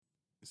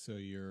So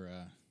you're,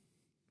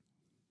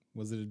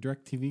 was it a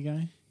DirecTV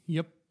guy?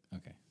 Yep.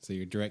 Okay. So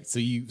you're direct. So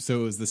it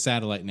was the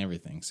satellite and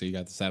everything. So you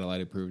got the satellite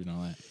approved and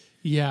all that.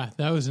 Yeah,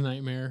 that was a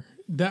nightmare.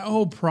 That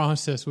whole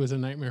process was a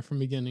nightmare from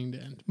beginning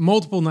to end.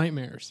 Multiple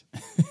nightmares,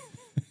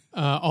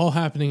 all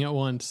happening at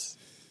once.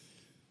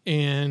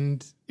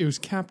 And it was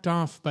capped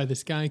off by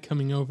this guy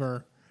coming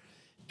over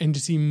and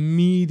just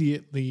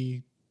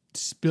immediately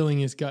spilling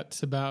his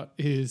guts about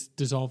his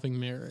dissolving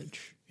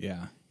marriage.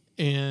 Yeah.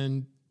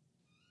 And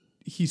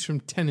he's from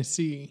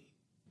Tennessee.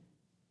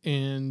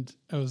 And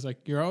I was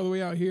like, "You're all the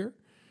way out here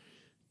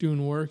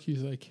doing work?"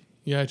 He's like,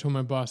 "Yeah, I told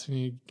my boss I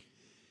need to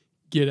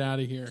get out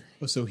of here."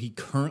 Oh, so he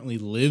currently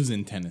lives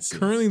in Tennessee.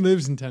 Currently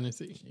lives in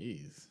Tennessee.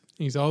 Jeez.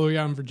 He's all the way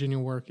out in Virginia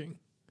working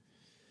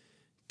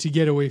to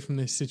get away from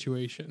this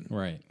situation.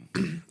 Right.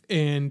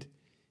 And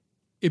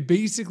it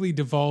basically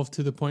devolved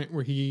to the point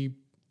where he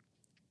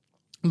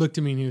looked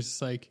at me and he was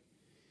just like,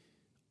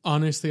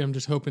 "Honestly, I'm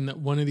just hoping that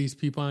one of these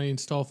people I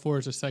install for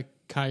is a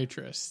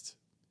psychiatrist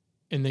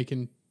and they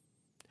can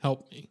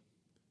help me."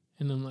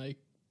 And I'm like,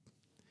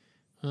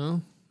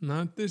 "Well,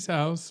 not this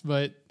house,"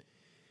 but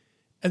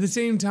at the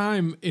same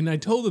time, and I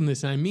told him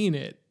this and I mean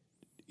it,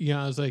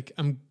 I was like,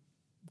 "I'm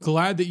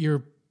glad that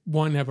you're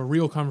wanting to have a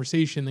real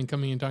conversation than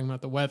coming and talking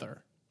about the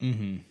weather."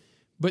 Mm-hmm.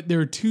 But there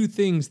are two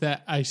things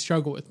that I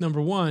struggle with.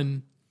 Number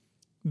one,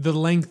 the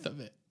length of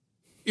it.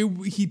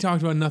 He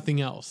talked about nothing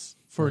else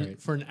for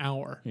an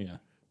hour. Yeah.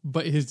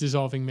 But his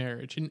dissolving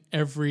marriage and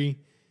every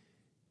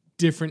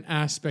different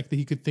aspect that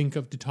he could think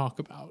of to talk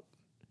about.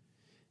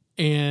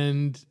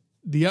 And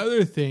the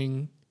other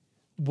thing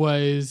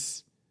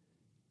was,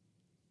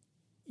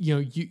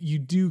 you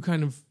do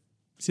kind of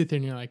sit there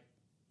and you're like,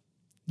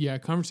 yeah,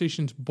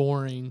 conversation's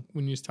boring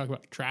when you just talk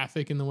about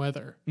traffic and the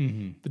weather.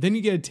 Mm-hmm. But then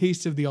you get a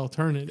taste of the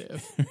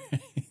alternative.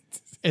 Right.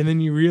 And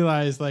then you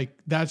realize, like,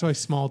 that's why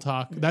small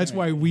talk, that's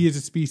why we as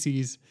a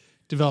species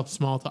develop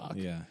small talk.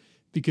 Yeah.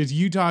 Because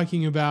you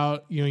talking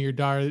about, your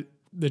daughter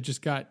that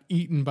just got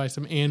eaten by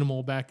some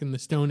animal back in the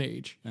Stone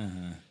Age.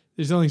 Uh-huh.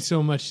 There's only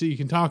so much that you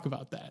can talk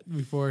about that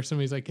before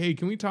somebody's like, "Hey,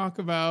 can we talk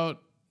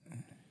about..."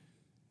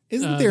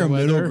 Isn't there a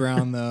middle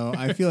ground, though?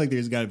 I feel like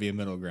there's got to be a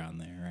middle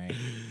ground there, right?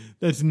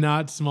 That's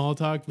not small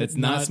talk. That's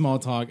not small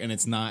talk, and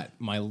it's not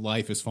my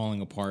life is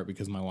falling apart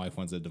because my wife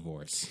wants a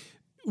divorce.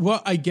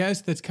 Well, I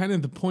guess that's kind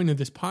of the point of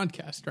this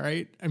podcast,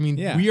 right? I mean,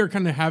 Yeah. We are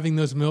kind of having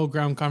those middle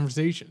ground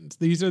conversations.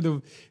 These are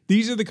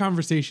the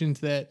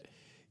conversations that,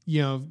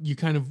 you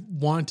kind of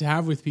want to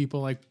have with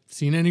people. Like,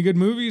 seen any good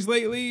movies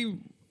lately?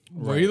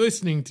 What are you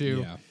listening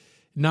to? Yeah.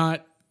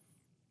 Not,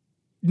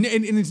 and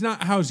it's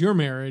not, "How's your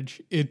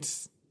marriage?"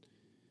 It's,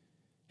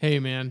 "Hey,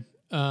 man,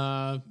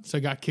 so I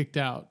got kicked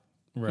out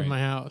of my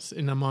house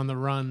and I'm on the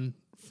run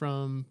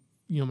from,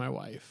 my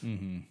wife."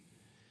 Mm-hmm.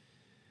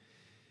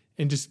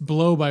 And just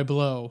blow by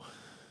blow,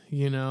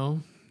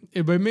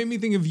 It made me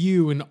think of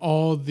you and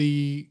all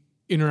the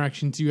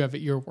interactions you have at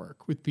your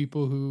work with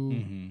people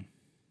who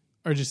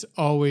are just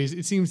always,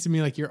 it seems to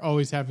me like you're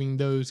always having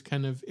those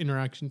kind of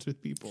interactions with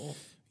people.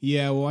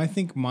 Yeah, well, I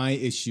think my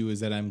issue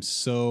is that I'm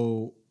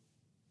so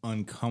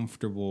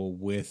uncomfortable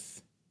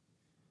with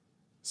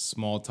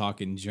small talk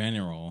in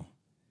general.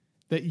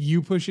 That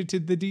you push it to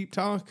the deep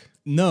talk?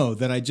 No,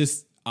 that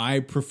I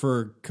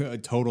prefer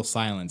total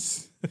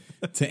silence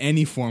to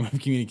any form of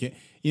communication.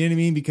 You know what I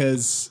mean?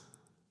 Because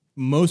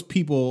most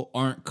people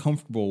aren't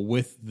comfortable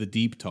with the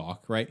deep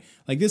talk, right?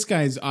 Like, this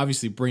guy's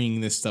obviously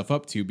bringing this stuff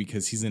up to you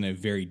because he's in a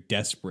very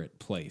desperate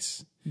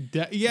place.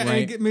 Right?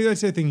 Maybe that's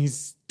the thing.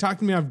 He's talking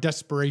to me out of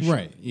desperation.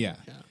 Right, yeah.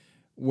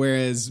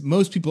 Whereas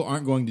most people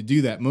aren't going to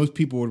do that. Most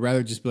people would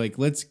rather just be like,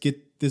 let's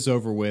get this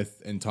over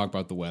with and talk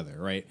about the weather,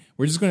 right?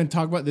 We're just going to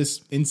talk about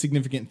this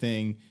insignificant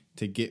thing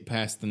to get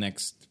past the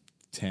next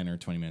 10 or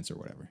 20 minutes or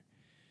whatever.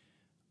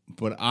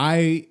 But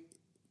I'm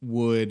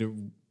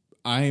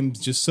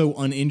just so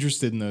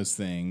uninterested in those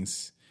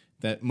things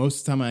that most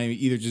of the time I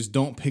either just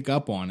don't pick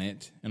up on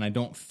it and I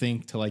don't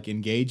think to like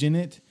engage in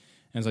it.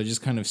 And so I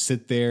just kind of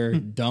sit there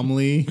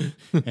dumbly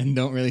and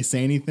don't really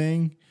say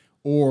anything,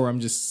 or I'm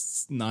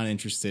just not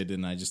interested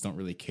and I just don't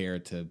really care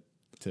to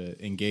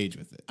engage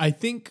with it. I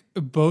think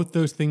both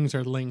those things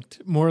are linked,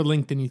 more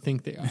linked than you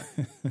think they are.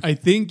 I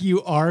think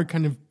you are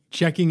kind of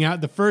checking out.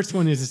 The first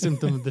one is a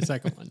symptom of the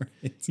second one.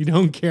 Right. You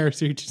don't care,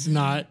 so you're just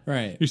not.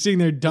 Right. You're sitting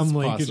there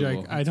dumbly because you're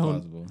like, I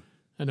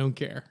don't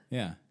care.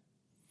 Yeah.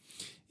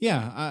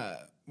 Yeah.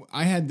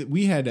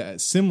 We had a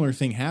similar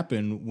thing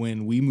happen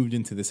when we moved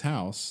into this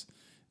house.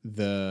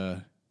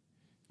 The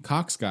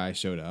Cox guy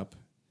showed up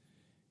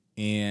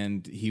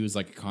and he was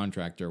like a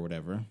contractor or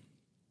whatever.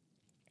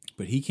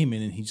 But he came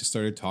in and he just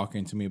started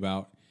talking to me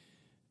about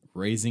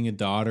raising a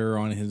daughter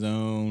on his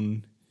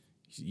own.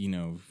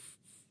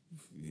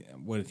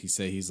 What did he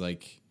say? He's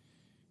like,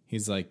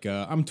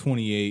 I'm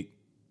 28.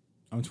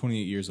 I'm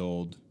 28 years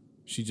old.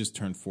 She just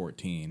turned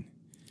 14.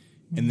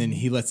 And then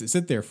he lets it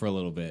sit there for a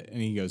little bit. And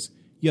he goes,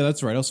 "Yeah,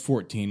 that's right. I was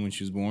 14 when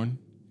she was born."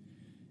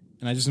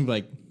 And I just be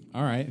like,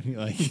 all right.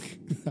 Like,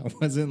 I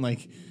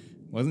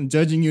wasn't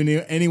judging you in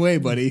any way,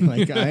 buddy.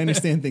 Like, I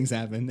understand things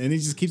happen. And he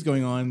just keeps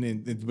going on.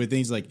 But then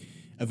he's like,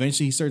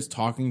 eventually he starts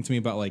talking to me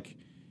about like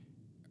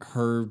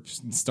her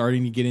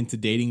starting to get into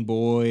dating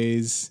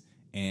boys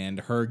and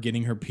her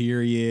getting her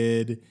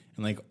period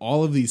and like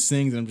all of these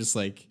things. And I'm just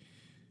like,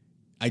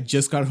 I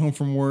just got home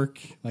from work.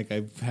 Like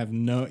I have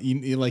no,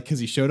 like, cause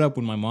he showed up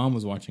when my mom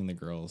was watching The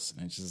Girls,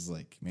 and it's just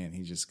like, man,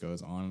 he just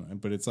goes on.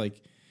 But it's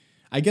like,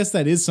 I guess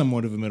that is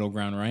somewhat of a middle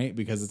ground, right?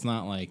 Because it's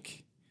not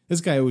like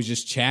this guy was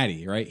just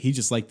chatty, right? He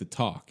just liked to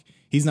talk.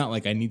 He's not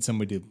like, I need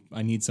somebody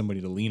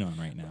to lean on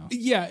right now.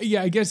 Yeah.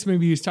 I guess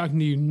maybe he was talking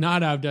to you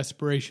not out of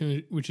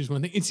desperation, which is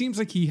one thing. It seems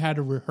like he had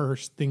a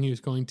rehearsed thing he was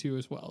going to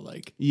as well.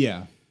 Like,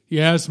 yeah.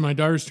 Yes, my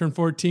daughter's turned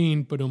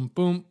 14, boom,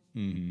 boom.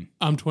 Mm-hmm.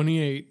 I'm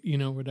 28,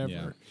 whatever.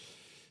 Yeah.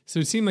 So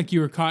it seemed like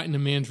you were caught in a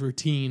man's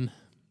routine.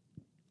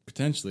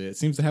 Potentially. It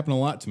seems to happen a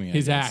lot to me.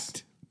 His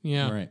act.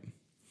 Yeah. Right.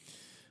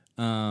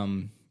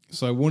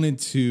 So I wanted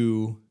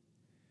to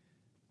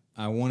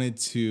run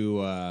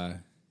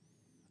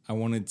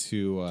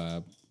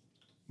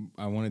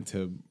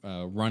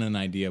an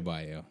idea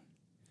by you.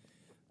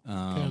 Okay,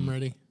 I'm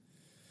ready.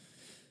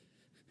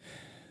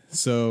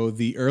 So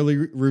the early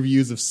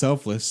reviews of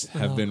Selfless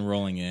have been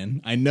rolling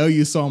in. I know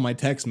you saw my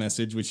text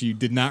message, which you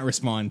did not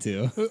respond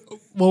to.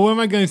 Well, what am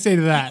I going to say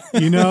to that?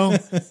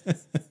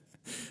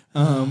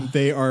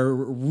 They are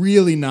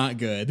really not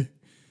good.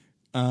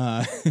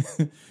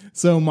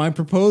 So my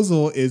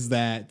proposal is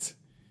that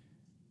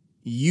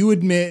you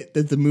admit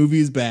that the movie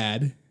is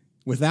bad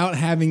without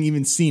having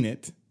even seen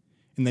it,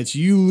 and that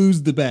you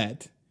lose the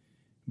bet,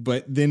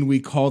 but then we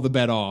call the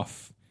bet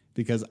off.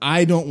 Because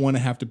I don't want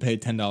to have to pay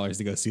 $10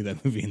 to go see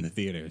that movie in the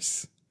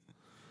theaters.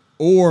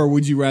 Or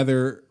would you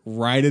rather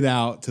ride it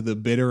out to the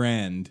bitter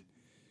end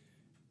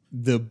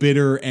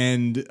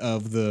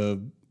of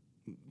the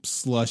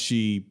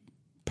slushy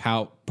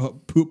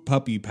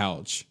puppy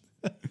pouch?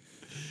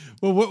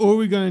 Well, what are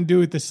we going to do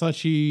with the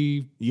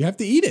slushy? You have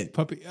to eat it.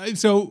 Puppy.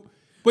 So,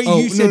 but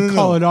you said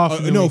call it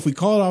off. No, if we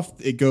call it off,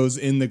 it goes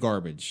in the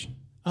garbage.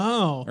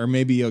 Oh. Or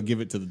maybe you'll give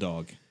it to the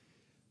dog.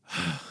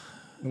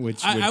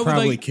 Which would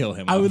probably kill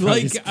him. I would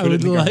like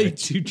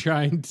to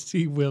try and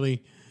see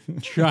Willie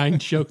try and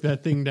choke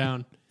that thing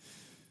down.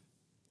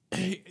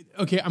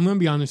 Okay, I'm going to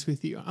be honest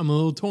with you. I'm a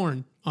little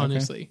torn,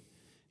 honestly. Okay.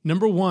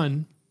 Number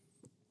one,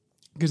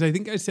 because I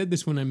think I said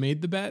this when I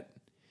made the bet.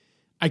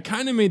 I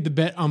kind of made the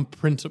bet on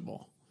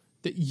principle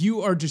that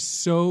you are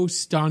just so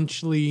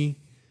staunchly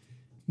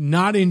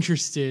not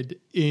interested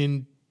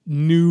in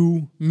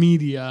new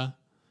media,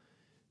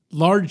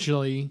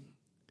 largely,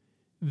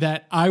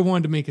 that I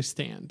wanted to make a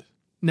stand.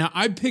 Now,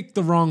 I picked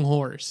the wrong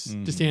horse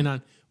to stand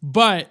on,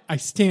 but I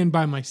stand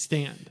by my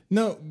stand.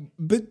 No,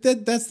 but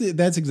that's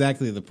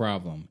exactly the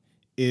problem.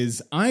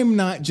 Is I'm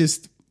not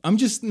just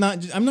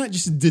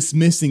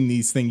dismissing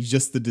these things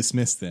just to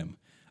dismiss them.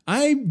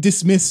 I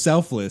dismiss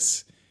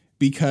Selfless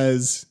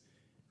because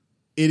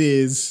it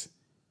is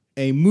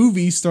a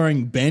movie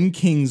starring Ben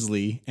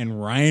Kingsley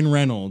and Ryan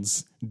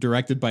Reynolds,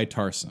 directed by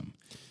Tarsem.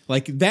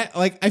 Like that.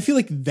 Like I feel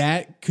like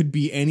that could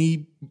be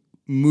any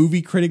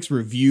movie critic's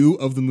review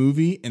of the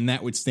movie, and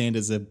that would stand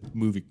as a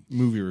movie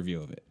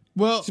review of it.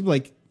 Well,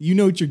 like you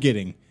know what you're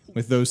getting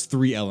with those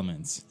three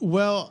elements.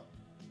 Well,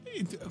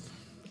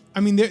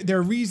 there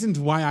are reasons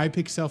why I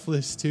picked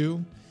Selfless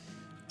too.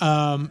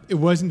 It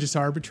wasn't just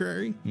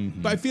arbitrary,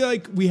 but I feel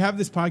like we have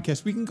this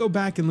podcast. We can go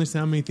back and listen to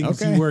how many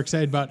things you were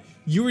excited about.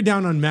 You were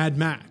down on Mad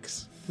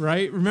Max,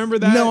 right? Remember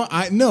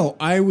that? No,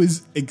 I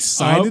was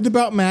excited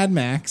about Mad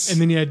Max,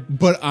 and then you had,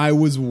 but I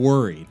was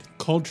worried.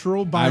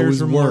 Cultural buyer's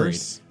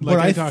remorse. But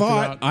I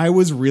thought I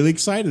was really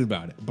excited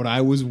about it. But I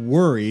was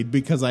worried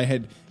because I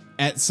had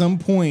at some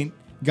point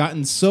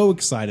gotten so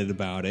excited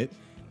about it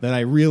that I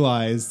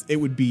realized it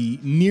would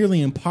be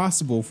nearly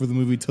impossible for the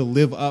movie to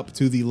live up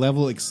to the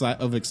level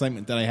of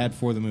excitement that I had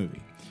for the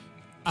movie.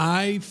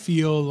 I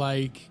feel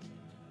like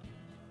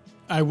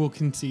I will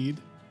concede.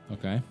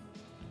 Okay.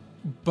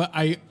 But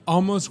I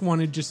almost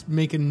want to just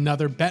make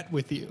another bet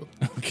with you.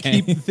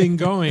 Okay. Keep the thing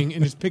going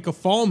and just pick a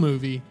fall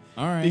movie.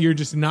 All right. That you're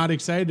just not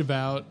excited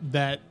about,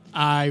 that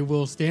I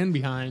will stand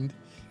behind,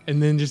 and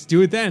then just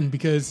do it then,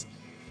 because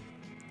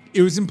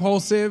it was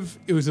impulsive.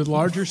 It was a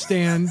larger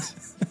stand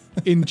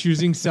in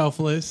choosing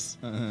Selfless.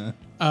 Uh-huh.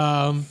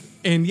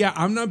 And yeah,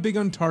 I'm not big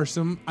on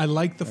Tarsem. I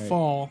like the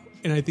fall,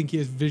 and I think he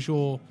has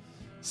visual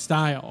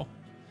style.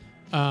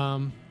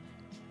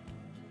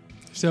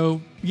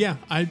 So yeah,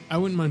 I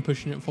wouldn't mind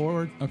pushing it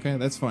forward. Okay,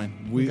 that's fine.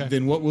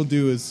 Then what we'll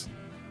do is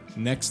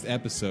next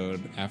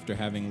episode, after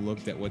having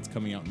looked at what's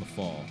coming out in the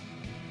fall,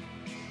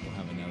 we'll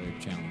have another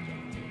challenge on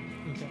it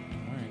too. Okay.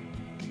 All right.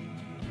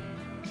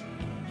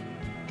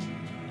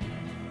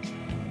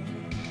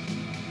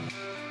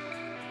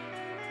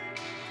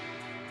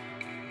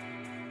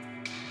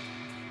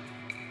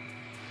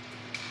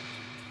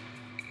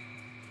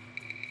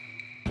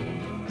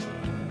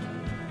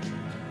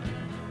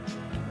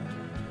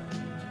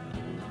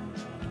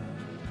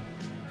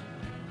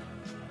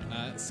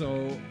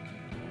 So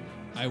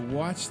I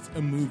watched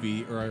a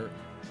movie, or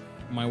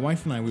my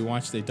wife and we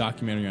watched a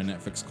documentary on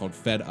Netflix called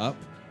Fed Up.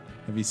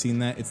 Have you seen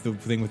that? It's the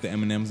thing with the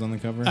M&Ms on the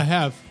cover. I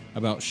have.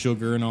 About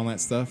sugar and all that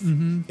stuff.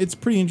 Mm-hmm. It's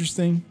pretty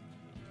interesting.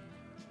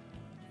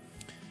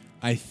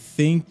 I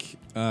think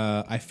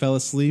I fell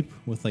asleep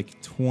with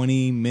like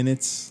 20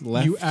 minutes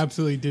left. You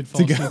absolutely did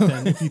fall asleep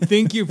then. If you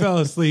think you fell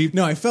asleep.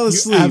 No, I fell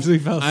asleep. You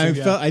absolutely fell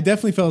asleep. I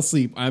definitely fell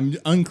asleep. I'm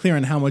unclear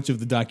on how much of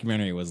the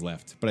documentary was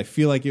left, but I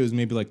feel like it was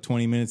maybe like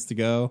 20 minutes to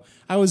go.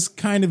 I was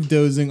kind of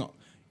dozing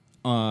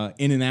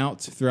in and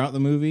out throughout the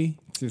movie.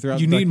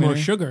 You need more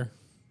sugar.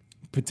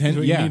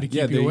 Yeah,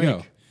 there you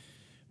go.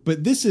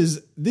 But this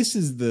is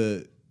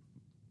the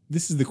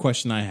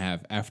question I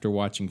have after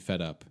watching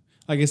Fed Up.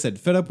 Like I said,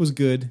 Fed Up was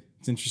good.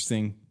 It's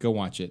interesting. Go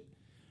watch it.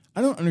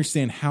 I don't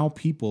understand how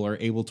people are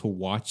able to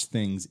watch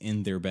things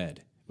in their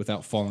bed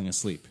without falling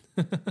asleep.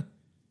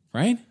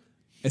 Right?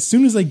 As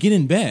soon as I get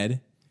in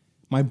bed,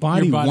 my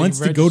body wants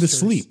to go to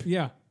sleep.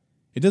 Yeah.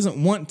 It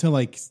doesn't want to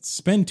like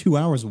spend 2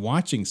 hours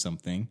watching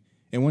something.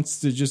 It wants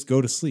to just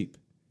go to sleep.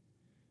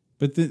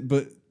 But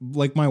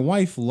like my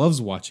wife loves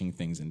watching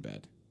things in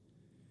bed.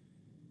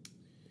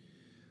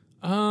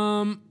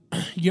 I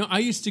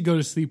used to go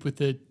to sleep with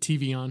the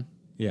TV on.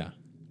 Yeah.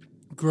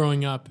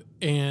 Growing up,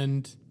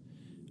 and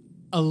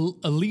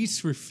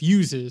Elise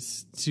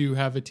refuses to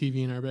have a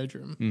TV in our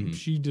bedroom. Mm-hmm.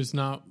 She does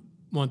not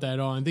want that at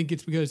all. I think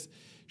it's because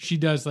she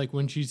does, like,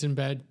 when she's in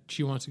bed,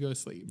 she wants to go to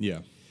sleep. Yeah.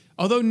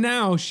 Although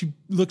now she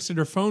looks at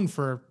her phone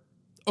for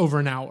over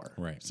an hour.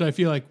 Right. So I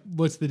feel like,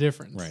 what's the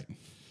difference? Right.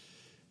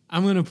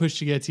 I'm going to push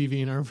to get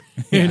TV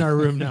in our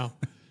room now.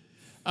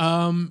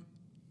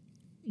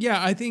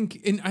 Yeah, I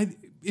think,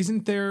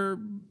 isn't there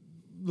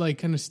like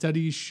kind of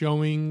studies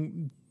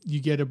showing you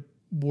get a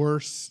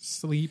worse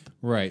sleep?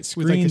 Right.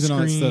 Screens and all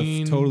that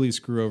stuff totally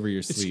screw over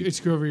your sleep. It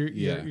screw over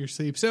your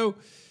sleep. So,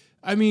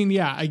 I mean,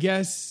 yeah, I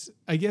guess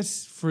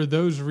for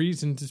those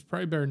reasons, it's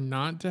probably better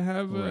not to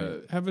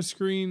have a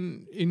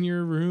screen in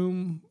your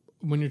room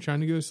when you're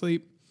trying to go to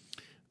sleep.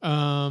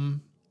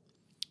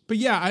 But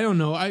yeah, I don't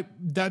know.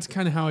 That's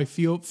kind of how I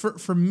feel.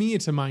 For me,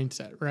 it's a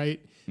mindset,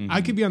 right? Mm-hmm.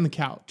 I could be on the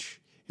couch.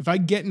 If I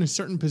get in a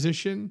certain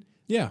position,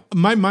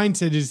 my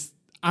mindset is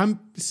I'm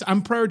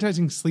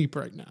prioritizing sleep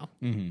right now.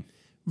 Mm-hmm.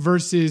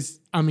 Versus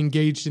I'm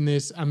engaged in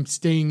this. I'm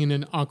staying in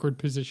an awkward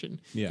position.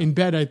 Yeah. In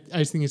bed, I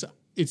just think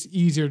it's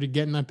easier to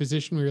get in that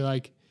position where you're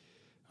like,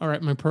 all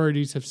right, my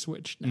priorities have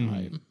switched now. Mm-hmm.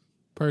 I'm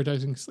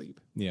prioritizing sleep.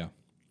 Yeah.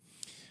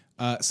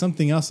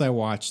 Something else I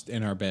watched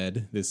in our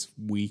bed this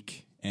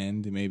week,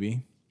 and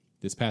maybe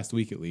this past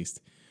week at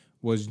least,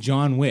 was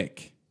John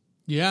Wick.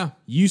 Yeah.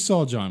 You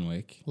saw John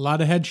Wick. A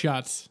lot of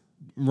headshots.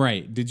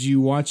 Right. Did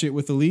you watch it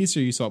with Elise, or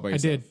you saw it by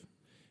yourself? I did.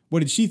 What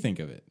did she think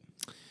of it?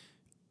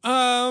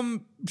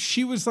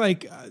 She was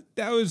like,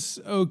 that was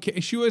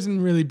okay. She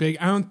wasn't really big.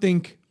 I don't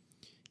think,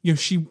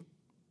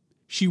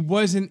 she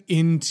wasn't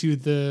into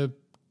the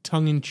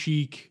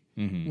tongue-in-cheek,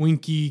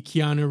 winky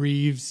Keanu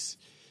Reeves,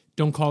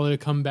 don't call it a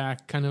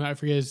comeback, kind of, I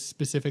forget his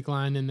specific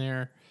line in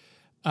there,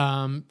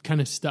 kind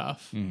of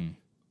stuff.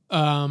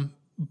 Mm-hmm.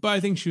 But I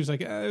think she was like,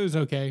 it was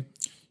okay.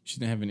 She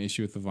didn't have an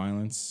issue with the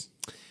violence?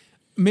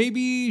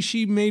 Maybe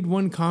she made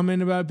one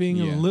comment about being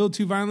a little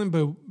too violent,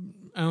 but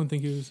I don't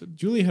think it was.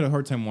 Julie had a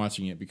hard time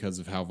watching it because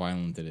of how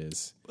violent it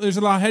is. There's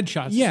a lot of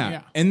headshots.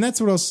 Yeah. And that's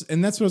what I was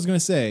going to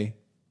say.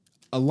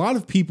 A lot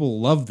of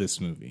people love this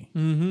movie,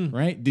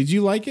 right? Did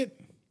you like it?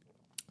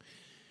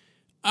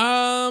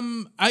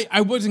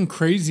 I wasn't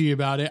crazy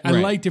about it. Right. I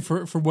liked it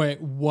for what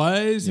it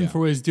was and for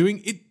what it's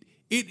doing. It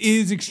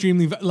is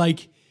extremely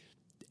like,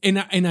 and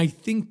I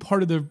think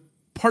part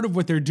of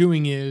what they're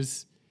doing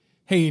is,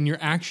 hey, in your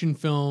action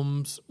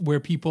films where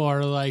people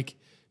are like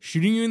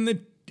shooting you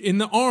in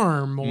the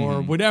arm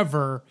or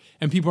whatever,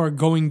 and people are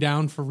going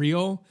down for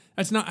real,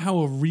 that's not how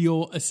a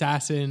real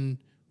assassin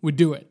would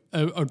do it.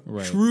 A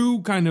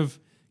true kind of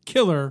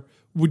killer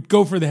would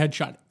go for the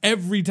headshot.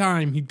 Every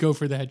time he'd go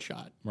for the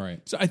headshot.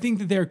 Right. So I think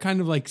that they're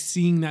kind of like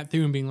seeing that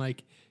through and being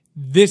like,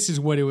 this is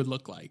what it would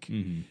look like.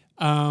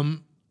 Mm-hmm.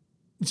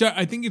 So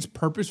I think it's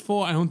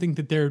purposeful. I don't think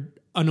that they're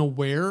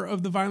unaware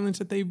of the violence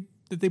that they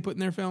put in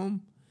their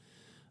film.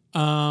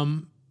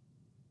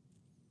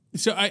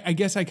 So I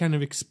guess I kind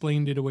of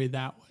explained it away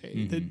that way.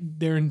 Mm-hmm. That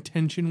their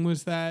intention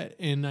was that,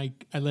 and I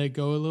let it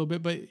go a little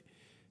bit. But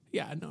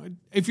yeah, no.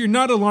 If you're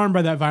not alarmed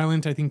by that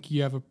violence, I think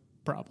you have a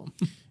problem.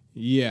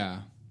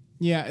 Yeah.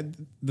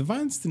 The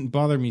violence didn't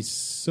bother me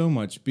so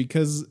much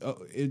because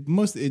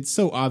it's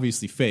so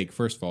obviously fake.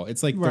 First of all,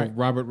 it's like the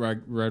Robert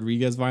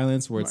Rodriguez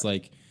violence, where it's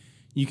like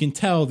you can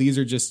tell these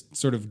are just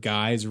sort of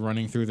guys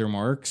running through their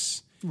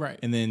marks, right?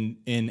 And then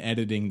in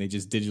editing, they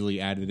just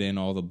digitally added in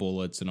all the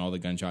bullets and all the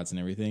gunshots and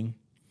everything.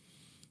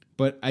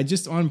 But I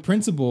just, on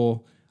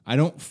principle, I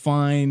don't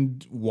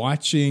find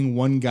watching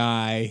one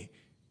guy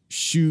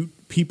shoot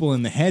people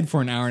in the head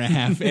for an hour and a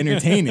half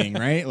entertaining,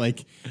 right?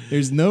 Like,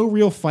 there's no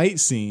real fight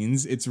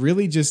scenes. It's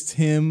really just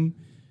him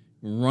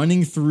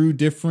running through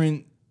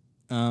different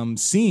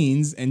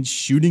scenes and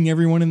shooting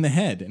everyone in the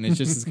head. And it's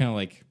just kind of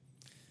like,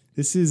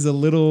 this is a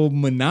little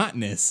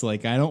monotonous.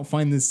 Like, I don't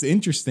find this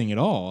interesting at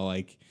all.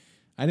 Like,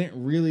 I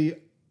didn't really,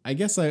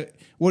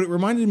 what it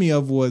reminded me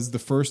of was the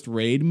first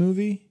Raid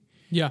movie.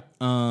 Yeah.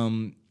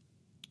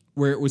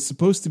 Where it was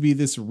supposed to be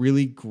this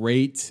really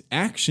great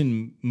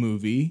action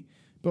movie,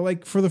 But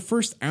like for the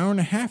first hour and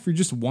a half, you're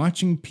just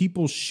watching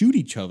people shoot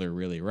each other,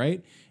 really,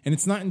 right? And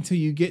it's not until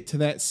you get to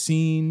that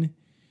scene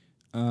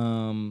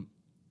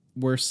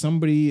where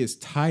somebody is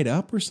tied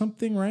up or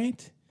something,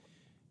 right?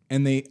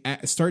 And they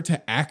start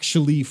to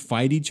actually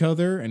fight each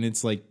other, and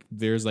it's like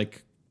there's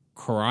like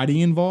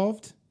karate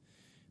involved,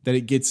 that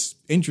it gets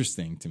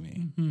interesting to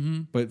me.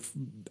 Mm-hmm. But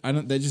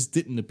that just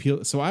didn't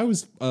appeal. So I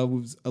was a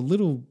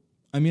little.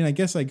 I mean, I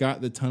guess I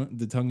got the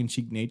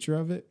tongue-in-cheek nature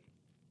of it.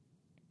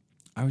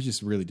 I was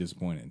just really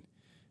disappointed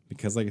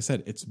because, like I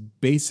said, it's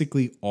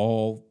basically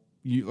all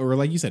or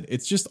like you said,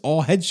 it's just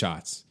all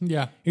headshots.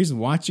 Yeah, here's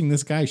watching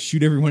this guy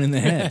shoot everyone in the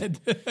head.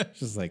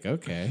 Just like,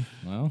 okay,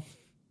 well,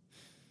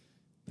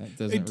 that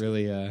doesn't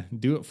really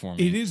do it for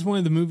me. It is one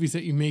of the movies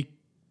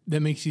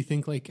that makes you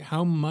think, like,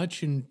 how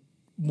much and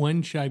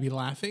when should I be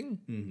laughing?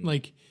 Mm-hmm.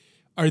 Like,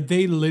 are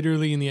they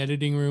literally in the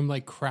editing room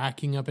like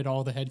cracking up at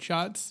all the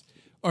headshots?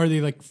 Or are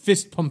they like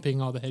fist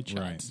pumping all the headshots?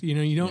 Right. You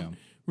know, you don't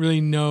really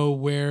know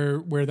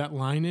where that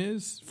line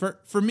is.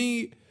 For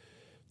me,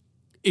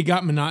 it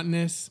got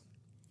monotonous,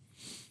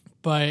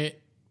 but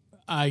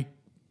I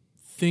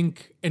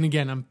think, and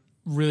again, I'm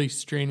really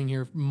straining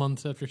here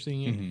months after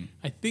seeing it. Mm-hmm.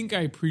 I think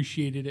I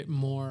appreciated it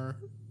more,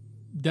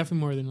 definitely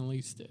more than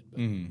Elise did.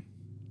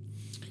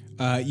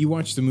 Mm-hmm. You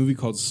watched a movie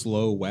called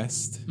Slow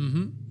West?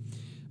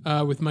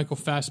 Mm-hmm. With Michael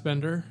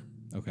Fassbender.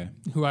 Okay.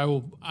 Who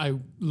I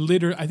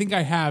think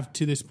I have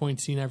to this point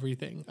seen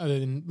everything other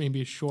than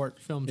maybe a short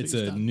film. It's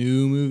a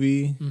new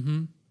movie.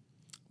 Mm-hmm.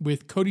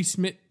 With Cody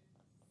Smith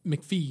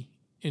McPhee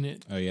in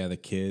it. Oh yeah, the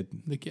kid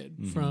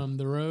mm-hmm. from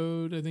The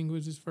Road, I think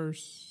was his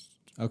first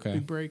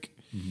big break.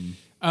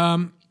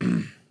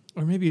 Mm-hmm.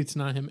 Or maybe it's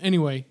not him.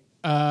 Anyway,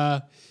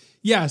 so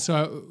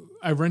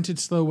I rented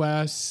Slow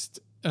West,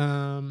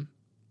 and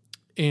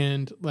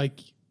like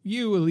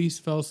you, Elise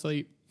fell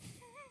asleep.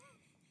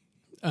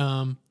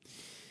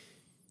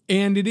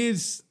 And it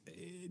is,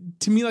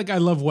 to me, like, I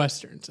love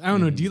Westerns. I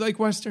don't know. Do you like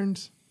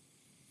Westerns?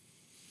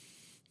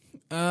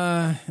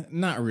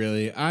 Not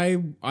really. I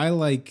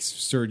like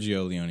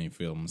Sergio Leone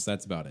films.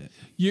 That's about it.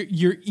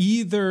 You're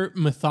either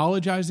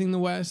mythologizing the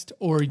West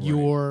or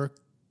you're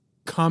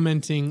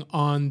commenting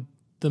on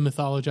the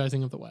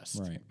mythologizing of the West.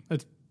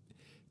 Right.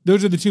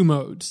 Those are the two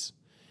modes.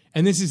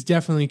 And this is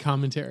definitely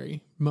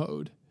commentary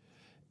mode.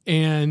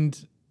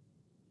 And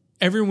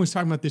everyone was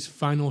talking about this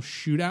final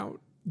shootout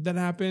that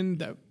happened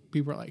that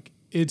people are like,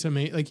 it's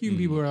amazing. Like, even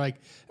people are like,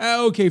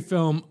 okay,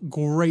 film,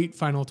 great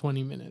final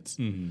 20 minutes.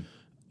 Mm-hmm.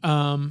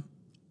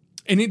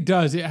 And it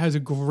does. It has a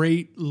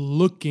great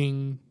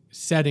looking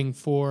setting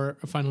for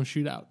a final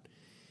shootout.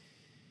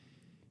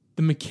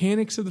 The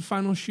mechanics of the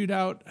final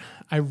shootout,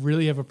 I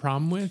really have a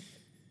problem with.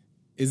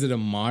 Is it a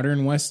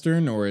modern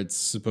Western or it's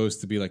supposed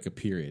to be like a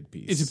period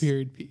piece? It's a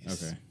period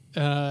piece.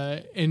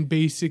 Okay. And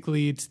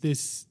basically it's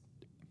this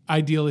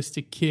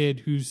idealistic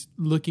kid who's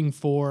looking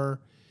for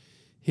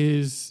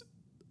his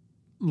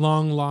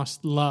long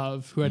lost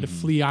love who had to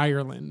flee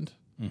Ireland,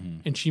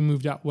 and she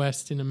moved out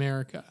west in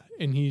America,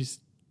 and he's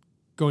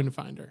going to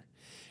find her.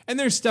 And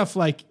there's stuff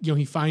like,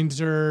 he finds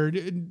her.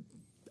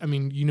 I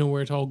mean, you know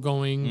where it's all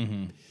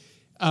going.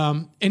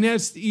 And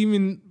there's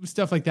even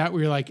stuff like that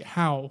where you're like,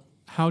 how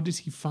does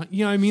he find,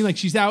 you know what I mean? Like,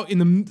 she's out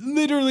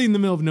literally in the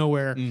middle of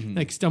nowhere,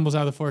 like stumbles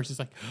out of the forest. It's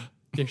like,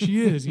 there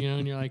she is,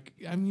 and you're like,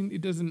 I mean,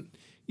 it doesn't,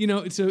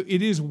 so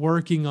it is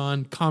working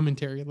on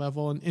commentary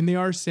level, and they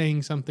are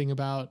saying something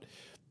about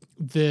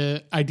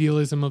the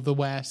idealism of the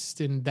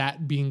West and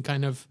that being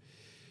kind of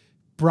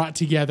brought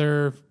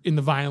together in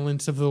the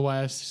violence of the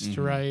West,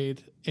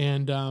 right?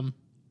 And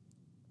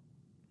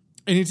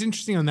it's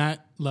interesting on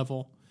that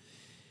level.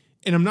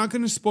 And I'm not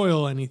going to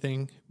spoil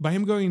anything, but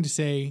I'm going to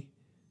say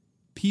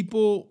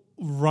people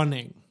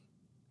running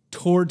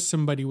towards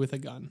somebody with a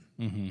gun.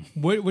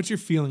 What's your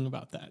feeling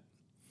about that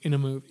in a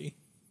movie?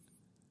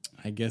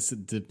 I guess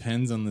it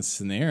depends on the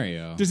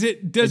scenario. Does it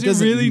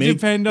really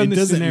depend on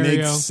the scenario? It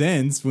doesn't make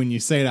sense when you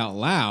say it out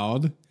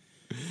loud.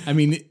 I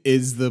mean,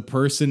 is the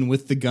person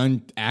with the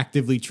gun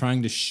actively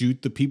trying to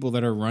shoot the people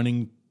that are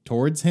running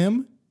towards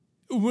him?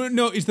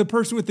 No, is the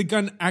person with the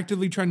gun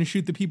actively trying to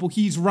shoot the people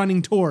he's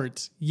running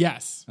towards?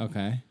 Yes.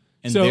 Okay.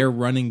 And they're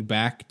running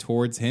back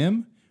towards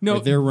him? No, or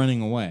they're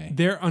running away.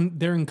 They're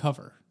in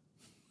cover.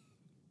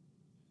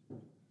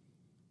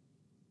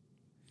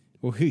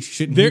 Well,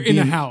 they're in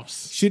a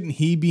house. Shouldn't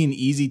he be an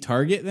easy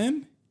target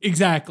then?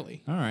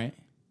 Exactly. All right.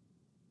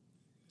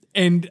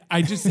 And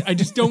I just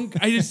don't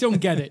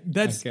get it.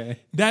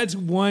 Okay. That's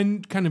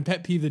one kind of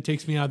pet peeve that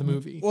takes me out of the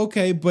movie.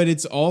 Okay, but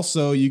it's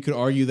also, you could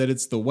argue that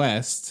it's the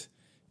West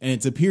and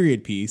it's a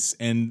period piece,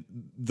 and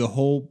the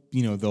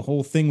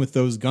whole thing with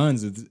those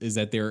guns is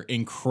that they're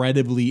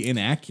incredibly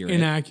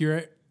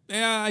inaccurate.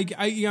 Yeah,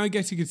 I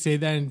guess you could say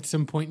that at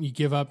some point you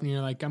give up and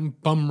you're like, I'm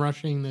bum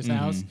rushing this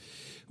house.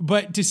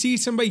 But to see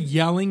somebody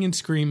yelling and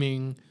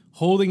screaming,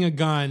 holding a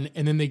gun,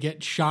 and then they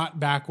get shot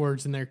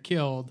backwards and they're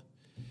killed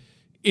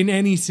in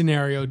any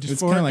scenario, just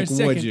it's for kind of like, a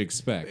second, what'd you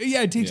expect?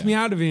 Yeah, it takes me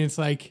out of it. It's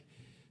like,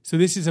 So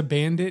this is a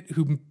bandit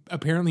who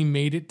apparently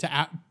made it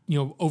to,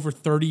 over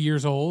 30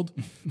 years old,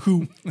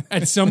 who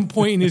at some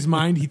point in his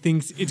mind, he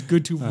thinks it's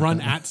good to run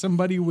at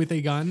somebody with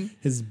a gun.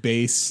 His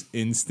base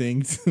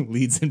instinct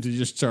leads him to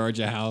just charge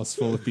a house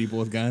full of people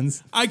with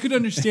guns. I could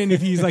understand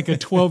if he's like a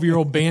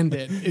 12-year-old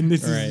bandit and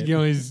this is,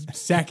 his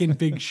second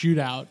big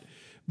shootout,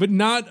 but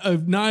not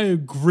a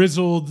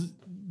grizzled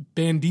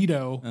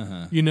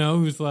bandito,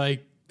 who's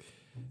like,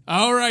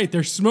 all right,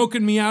 they're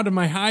smoking me out of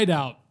my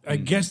hideout. I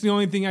guess the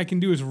only thing I can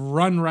do is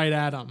run right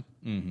at them.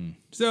 Mm-hmm.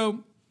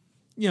 So,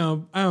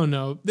 I don't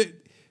know.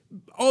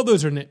 All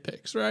those are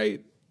nitpicks, right?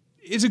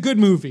 It's a good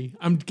movie.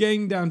 I'm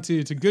getting down to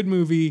it's a good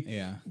movie.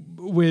 Yeah.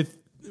 With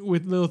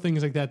little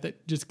things like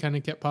that just kind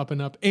of kept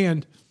popping up.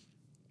 And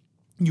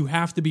you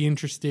have to be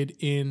interested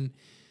in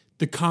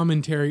the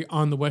commentary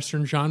on the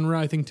Western genre,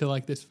 I think, to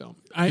like this film.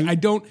 I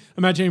don't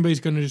imagine anybody's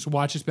going to just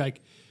watch this back,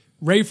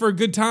 ready for a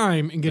good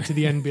time, and get to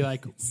the end and be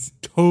like,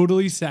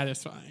 totally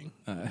satisfying.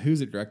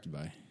 Who's it directed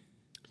by?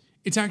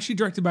 It's actually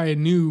directed by a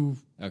new.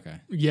 Okay.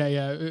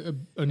 Yeah.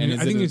 I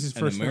think it's his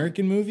first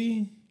American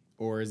movie,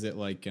 or is it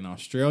like an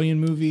Australian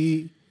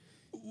movie?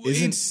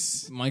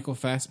 Isn't Michael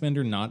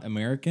Fassbender not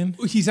American?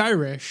 He's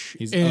Irish.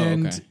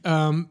 Okay.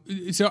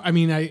 So I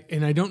mean,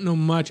 I don't know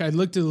much. I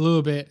looked at a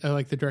little bit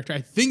like the director.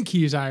 I think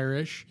he's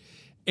Irish,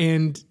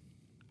 and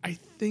I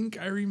think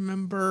I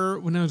remember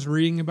when I was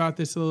reading about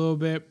this a little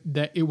bit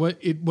that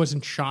it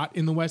wasn't shot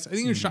in the West. I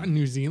think it was shot in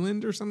New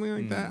Zealand or something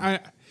like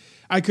that.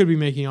 I could be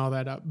making all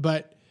that up,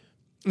 but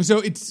so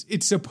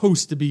it's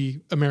supposed to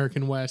be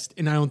American West,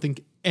 and I don't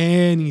think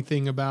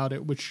anything about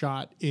it was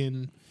shot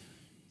in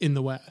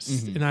the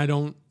West, and I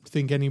don't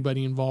think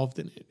anybody involved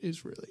in it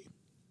is really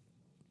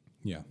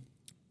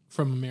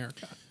from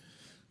America.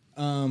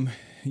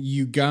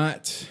 You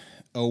got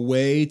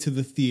away to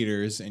the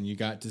theaters and you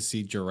got to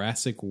see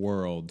Jurassic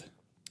World.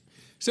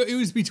 So it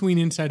was between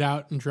Inside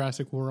Out and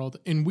Jurassic World,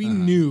 and we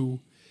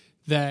knew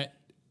that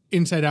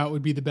Inside Out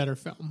would be the better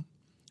film.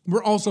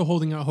 We're also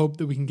holding out hope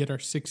that we can get our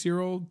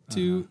 6-year-old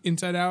to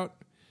Inside Out.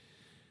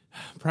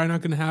 Probably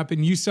not going to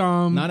happen. You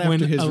saw him not after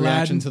when his Aladdin,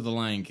 reaction to The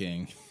Lion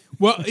King.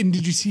 Well, and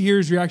did you hear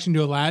his reaction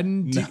to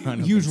Aladdin? No, I don't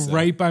he was think so.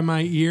 right by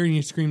my ear, and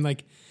he screamed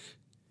like,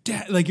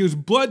 "Dad!" Like it was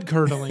blood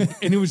curdling,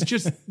 and it was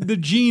just the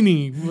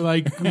genie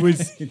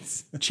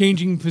was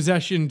changing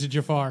possession to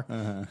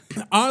Jafar.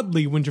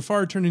 Oddly, when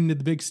Jafar turned into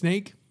the big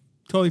snake,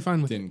 totally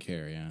fine with it. Didn't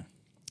care, yeah.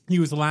 He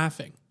was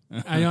laughing.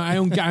 I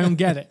don't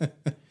get it.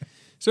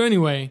 So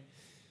anyway,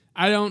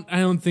 I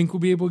don't think we'll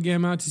be able to get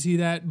him out to see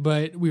that,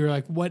 but we were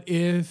like, what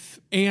if?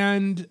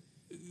 And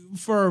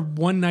for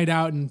one night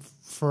out and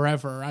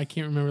forever, I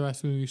can't remember the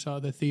last movie we saw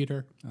at the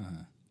theater.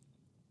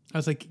 I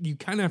was like, you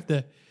kind of have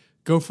to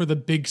go for the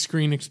big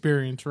screen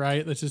experience,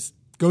 right? Let's just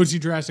go see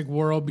Jurassic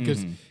World,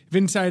 because if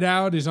Inside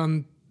Out is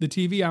on the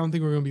TV, I don't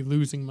think we're going to be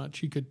losing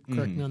much. You could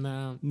correct me on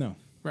that. No.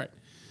 Right.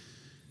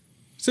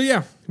 So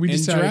yeah, we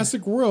decided.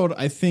 Jurassic World,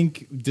 I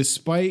think,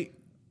 despite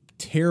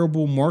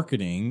terrible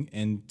marketing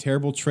and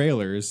terrible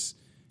trailers,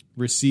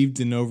 received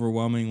an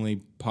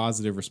overwhelmingly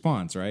positive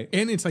response, right?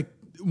 And it's like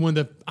one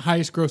of the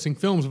highest grossing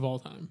films of all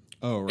time.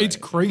 Oh, right. It's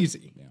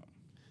crazy. Yeah.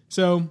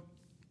 So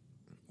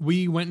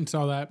we went and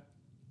saw that.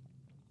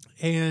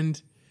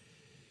 And,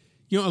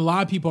 a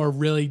lot of people are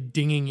really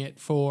dinging it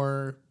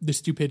for the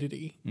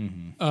stupidity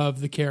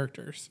of the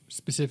characters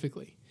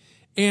specifically.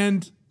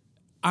 And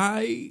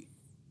I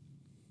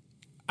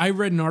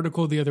read an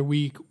article the other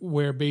week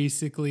where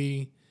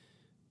basically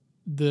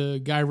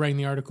the guy writing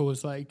the article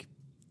was like,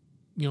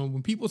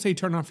 when people say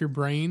turn off your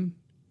brain,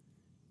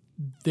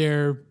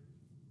 they're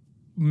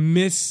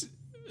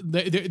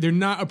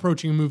not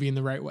approaching a movie in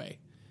the right way.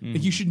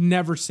 Like you should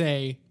never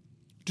say,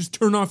 just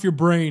turn off your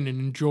brain and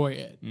enjoy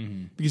it,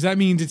 because that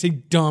means it's a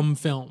dumb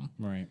film.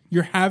 Right.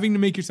 You're having to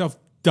make yourself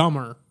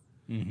dumber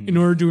in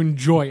order to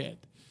enjoy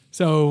it.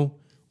 So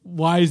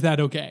why is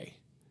that okay?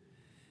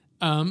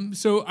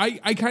 So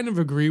I kind of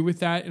agree with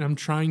that, and I'm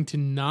trying to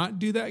not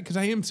do that, because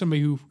I am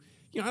somebody who,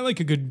 I like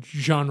a good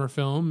genre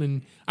film,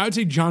 and I would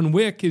say John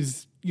Wick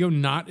is,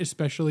 not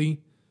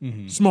especially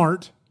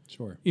smart.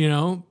 Sure.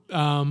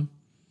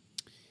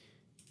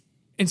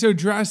 And so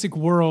Jurassic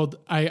World,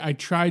 I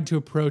tried to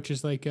approach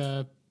as like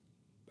I'm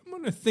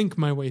going to think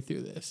my way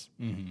through this.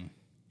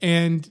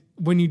 And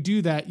when you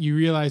do that, you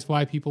realize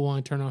why people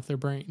want to turn off their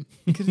brain,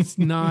 because it's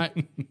not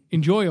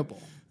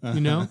enjoyable,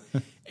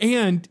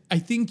 And I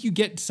think you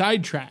get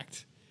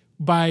sidetracked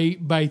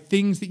by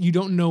things that you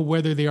don't know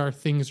whether they are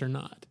things or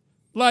not.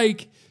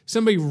 Like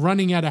somebody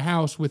running at a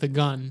house with a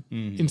gun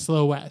in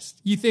Slow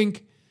West. You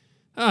think,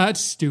 oh, that's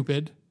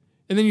stupid.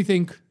 And then you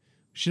think,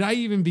 should I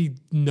even be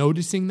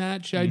noticing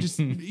that? Should I just,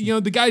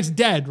 the guy's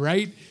dead,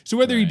 right? So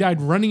whether he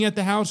died running at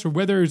the house or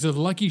whether it was a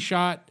lucky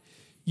shot,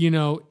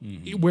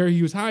 where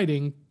he was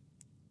hiding,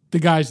 the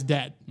guy's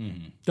dead.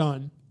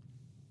 Done.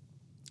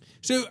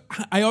 So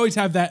I always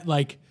have that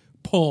like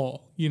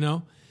pull,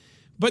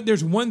 But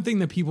there's one thing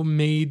that people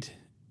made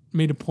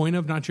a point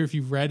of. Not sure if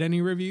you've read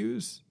any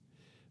reviews,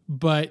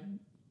 but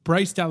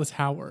Bryce Dallas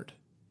Howard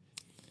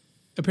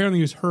apparently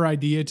it was her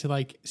idea to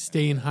like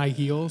stay in high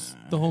heels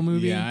the whole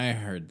movie. Yeah, I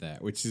heard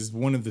that, which is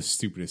one of the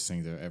stupidest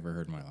things I've ever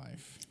heard in my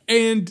life.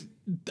 And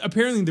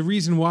apparently the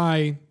reason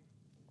why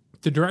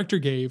the director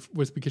gave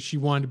was because she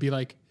wanted to be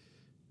like,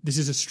 this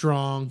is a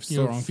strong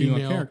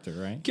female character,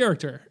 right?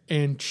 Character,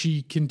 and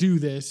she can do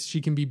this.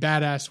 She can be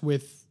badass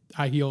with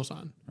high heels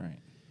on, right?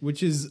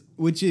 Which is.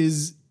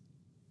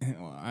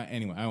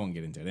 Anyway, I won't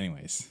get into it.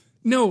 Anyways,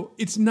 no,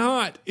 it's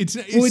not. It's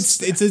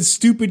a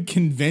stupid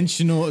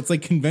conventional. It's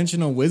like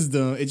conventional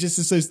wisdom. It just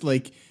is so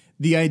like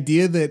the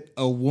idea that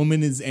a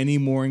woman is any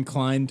more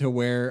inclined to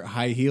wear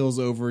high heels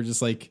over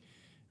just like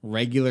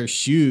regular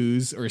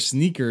shoes or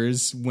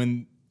sneakers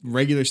when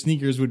regular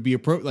sneakers would be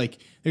like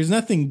there's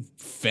nothing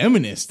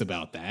feminist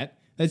about that.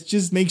 That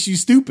just makes you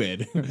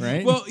stupid,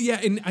 right? Well, yeah,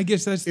 and I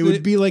guess it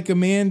would be like a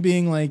man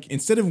being like,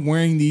 instead of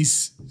wearing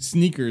these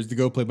sneakers to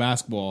go play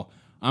basketball,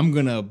 I'm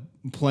gonna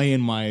play in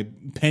my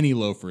penny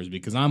loafers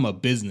because I'm a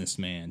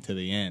businessman to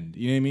the end.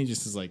 You know what I mean?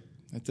 Just as like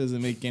that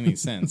doesn't make any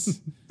sense.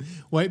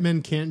 White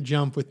men can't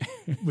jump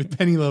with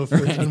penny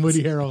loafers right. On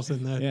Woody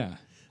Harrelson. That yeah.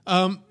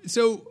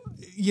 So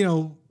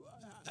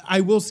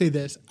I will say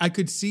this: I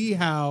could see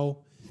how,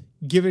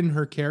 given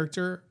her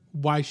character,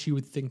 why she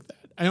would think that.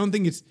 I don't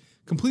think it's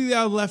completely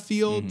out of left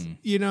field,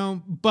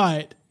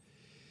 but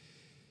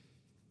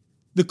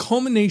the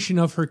culmination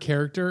of her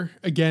character,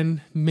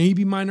 again,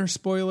 maybe minor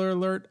spoiler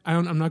alert,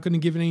 I'm not going to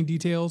give any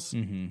details,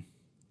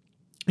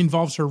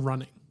 involves her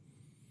running.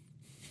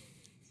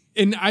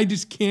 And I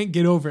just can't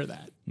get over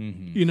that.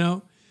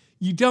 You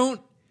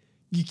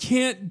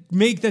can't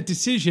make that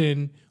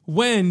decision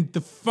when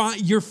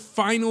your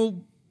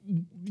final,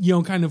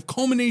 kind of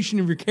culmination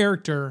of your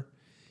character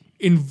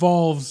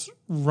involves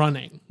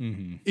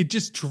running. It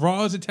just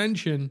draws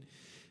attention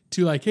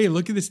to like, hey,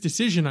 look at this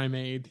decision I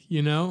made,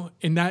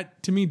 and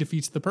that to me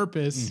defeats the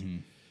purpose.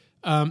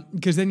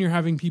 Because then you're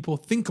having people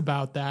think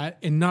about that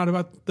and not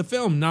about the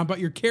film, not about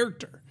your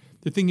character.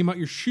 They're thinking about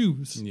your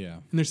shoes. Yeah.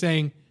 And they're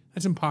saying,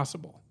 that's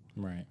impossible.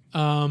 Right.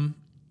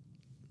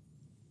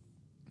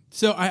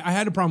 So I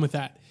had a problem with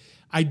that.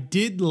 I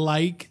did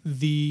like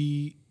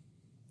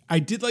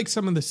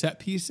some of the set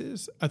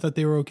pieces. I thought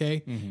they were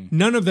okay.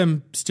 None of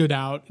them stood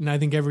out, and I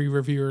think every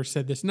reviewer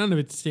said this. None of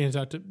it stands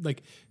out to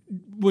like.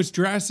 Was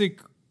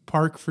Jurassic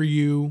Park for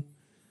you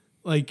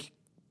like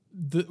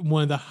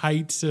one of the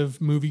heights of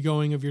movie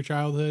going of your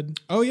childhood?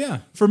 Oh yeah,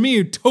 for me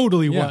it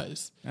totally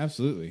was.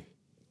 Absolutely.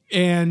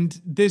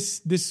 And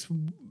this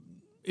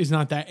is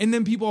not that. And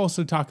then people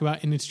also talk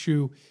about, and it's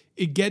true,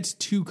 it gets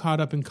too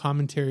caught up in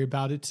commentary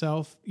about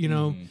itself.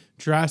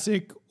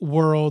 Jurassic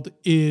World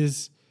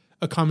is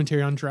a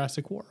commentary on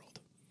Jurassic World.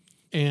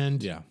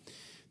 And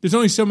there's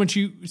only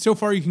so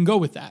far you can go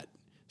with that.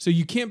 So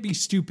you can't be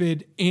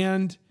stupid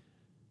and,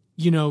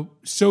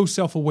 so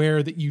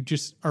self-aware that you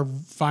just are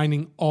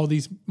finding all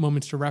these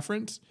moments to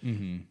reference.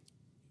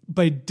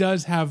 But it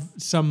does have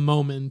some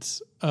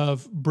moments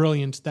of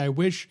brilliance that I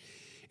wish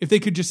if they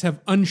could just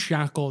have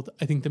unshackled,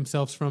 I think,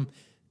 themselves from,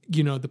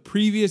 the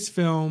previous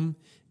film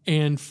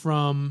and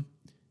from,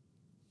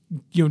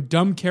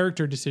 dumb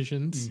character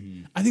decisions.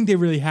 I think they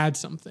really had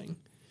something.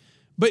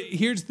 But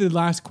here's the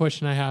last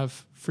question I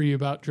have for you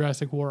about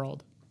Jurassic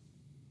World.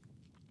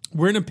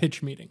 We're in a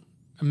pitch meeting.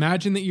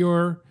 Imagine that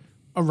you're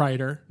a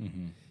writer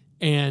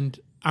and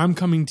I'm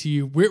coming to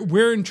you.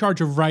 We're in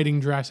charge of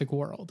writing Jurassic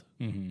World.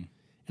 And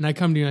I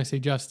come to you and I say,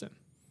 Justin,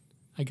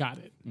 I got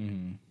it.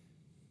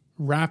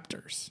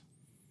 Raptors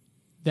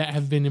that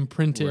have been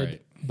imprinted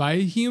by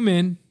a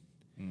human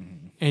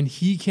and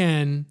he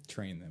can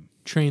train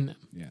them.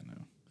 Yeah,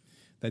 no.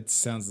 That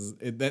sounds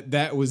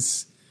that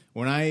was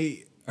when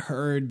I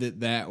heard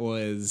that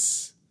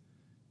was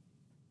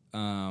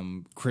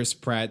Chris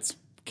Pratt's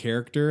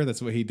character.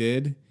 That's what he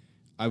did.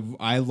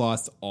 I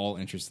lost all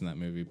interest in that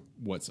movie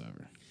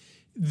whatsoever.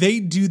 They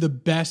do the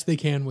best they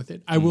can with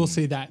it. I will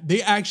say that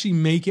they actually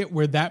make it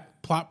where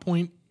that plot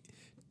point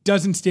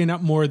doesn't stand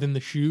out more than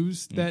the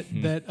shoes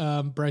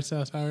that Bryce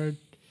Dallas Howard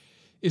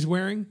is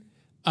wearing.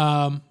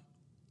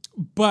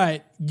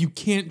 But you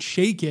can't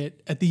shake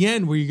it at the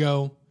end where you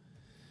go,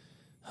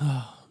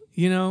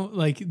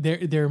 like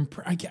they're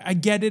I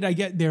get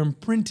it. They're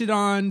imprinted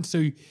on.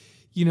 So,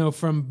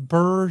 from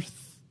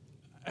birth,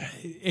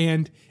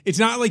 and it's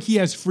not like he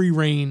has free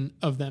reign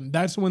of them.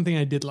 That's the one thing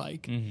I did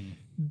like.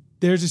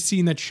 There's a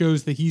scene that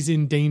shows that he's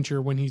in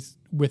danger when he's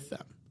with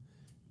them.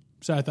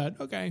 So I thought,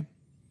 okay,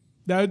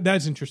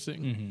 that's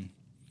interesting.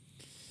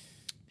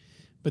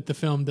 But the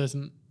film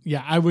doesn't.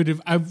 Yeah,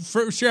 I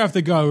for sure off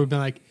the go, I would have been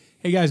like,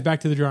 hey guys,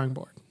 back to the drawing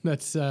board.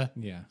 That's a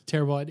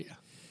terrible idea.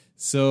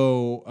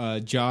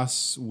 So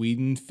Joss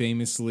Whedon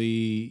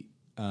famously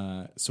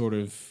sort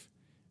of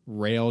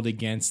railed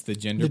against the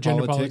gender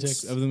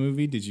politics of the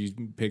movie. Did you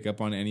pick up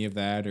on any of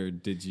that, or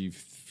did you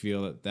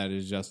feel that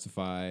is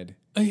justified?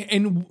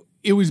 And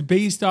it was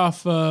based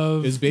off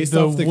of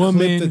the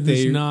woman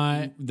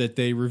clip that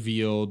they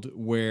revealed,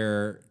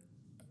 where,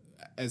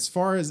 as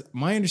far as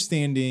my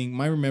understanding,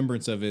 my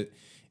remembrance of it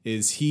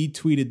is he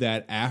tweeted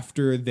that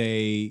after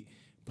they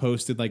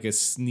posted like a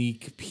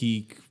sneak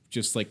peek,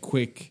 just like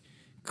quick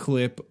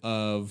clip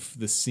of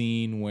the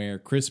scene where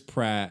Chris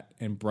Pratt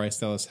and Bryce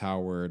Dallas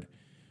Howard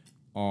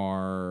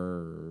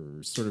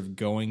are sort of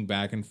going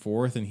back and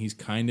forth, and he's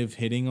kind of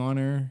hitting on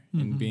her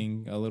and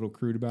being a little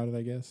crude about it,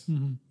 I guess.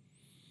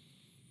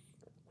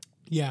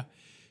 Yeah.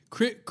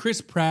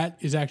 Chris Pratt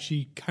is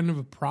actually kind of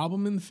a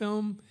problem in the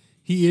film.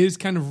 He is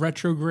kind of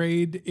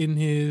retrograde in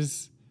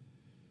his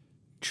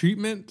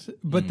treatment,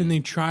 but then they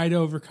try to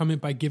overcome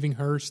it by giving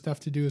her stuff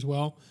to do as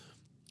well.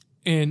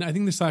 And I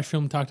think this last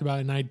film talked about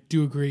it, and I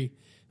do agree.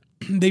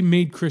 They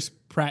made Chris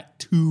Pratt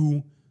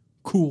too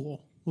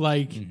cool.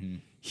 Like,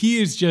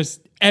 he is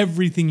just,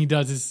 everything he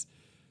does is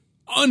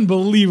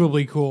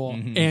unbelievably cool.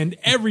 And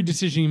every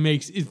decision he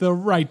makes is the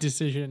right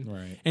decision.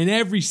 Right. And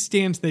every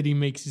stance that he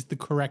makes is the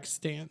correct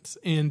stance.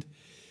 And,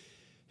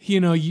 you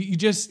know, you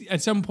just,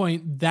 at some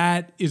point,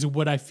 that is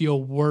what I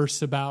feel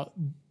worse about,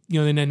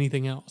 you know, than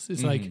anything else.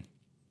 It's like,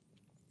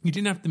 you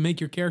didn't have to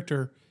make your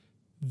character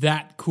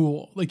that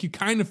cool. Like, you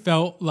kind of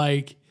felt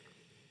like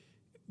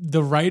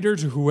the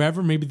writers or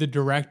whoever, maybe the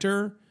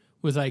director,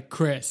 was like,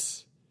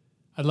 Chris,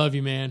 I love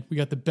you, man. We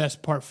got the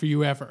best part for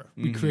you ever.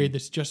 We created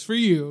this just for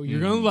you.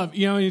 You're going to love it.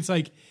 You know, and it's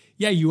like,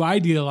 yeah, you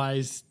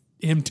idealize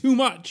him too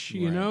much,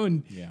 you know,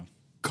 and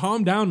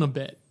calm down a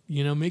bit,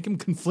 you know, make him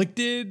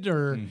conflicted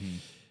or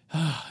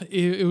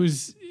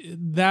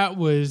that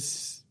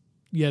was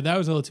a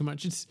little too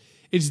much.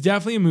 It's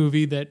definitely a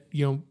movie that,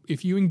 you know,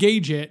 if you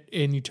engage it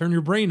and you turn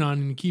your brain on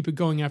and you keep it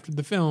going after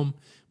the film,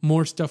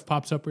 more stuff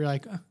pops up where you're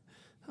like,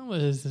 that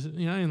was,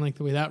 you know, I didn't like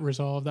the way that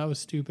resolved. That was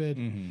stupid.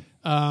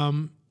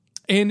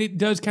 And it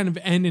does kind of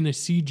end in a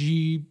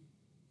CG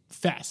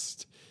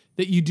fest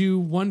that you do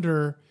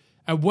wonder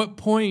at what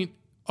point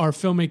are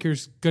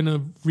filmmakers going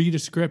to read a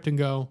script and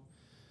go,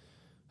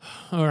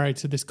 all right,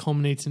 so this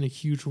culminates in a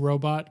huge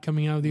robot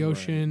coming out of the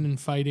ocean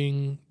and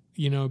fighting,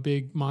 you know, a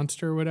big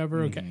monster or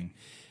whatever. Okay.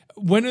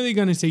 When are they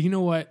going to say, you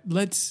know what,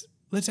 let's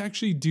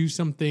actually do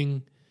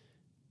something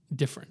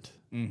different?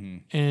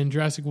 And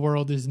Jurassic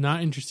World is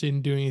not interested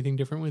in doing anything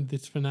different with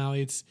its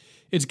finale.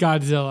 It's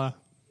Godzilla,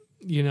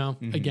 you know,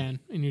 again.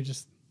 And you're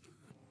just,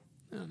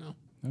 I don't know.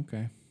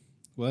 Okay.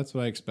 Well, that's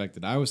what I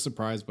expected. I was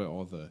surprised by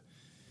all the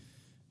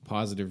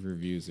positive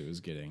reviews it was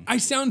getting. I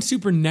sound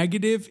super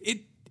negative.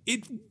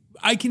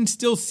 I can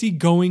still see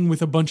going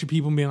with a bunch of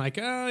people being like,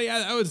 oh yeah,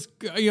 that was,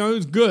 you know, it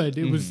was good.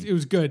 It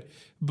was good,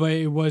 but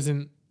it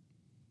wasn't.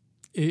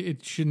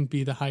 It shouldn't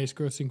be the highest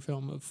grossing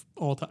film of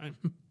all time.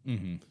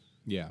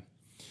 Yeah.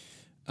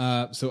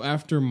 So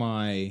after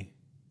my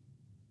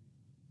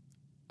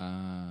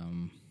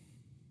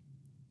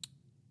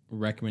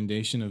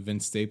recommendation of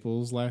Vince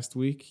Staples last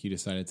week, you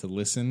decided to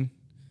listen.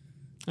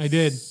 I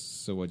did.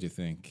 So what'd you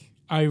think?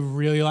 I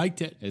really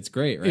liked it. It's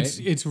great, right?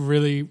 It's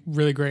really,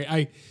 really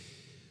great.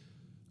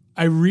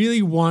 I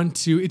really want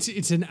to.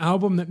 It's an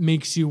album that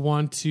makes you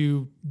want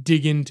to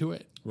dig into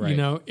it, you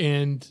know,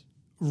 and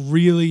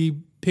really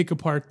pick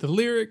apart the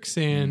lyrics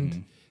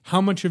and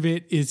how much of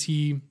it is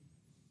he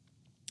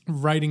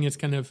writing as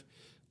kind of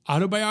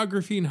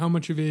autobiography and how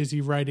much of it is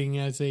he writing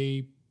as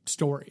a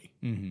story.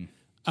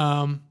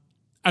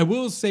 I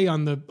will say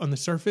on the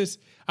surface,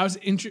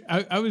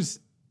 I was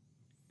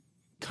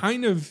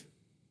kind of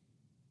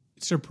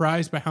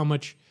surprised by how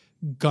much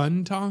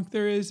gun talk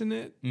there is in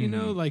it. You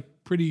know, like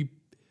pretty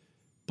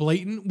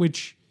blatant.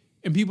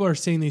 And people are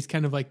saying he's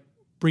kind of like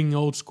bringing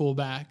old school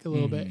back a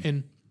little bit,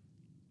 and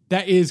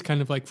that is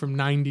kind of like from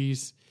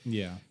 90s.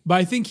 Yeah, but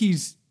I think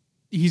he's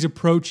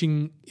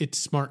approaching it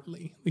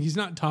smartly. Like, he's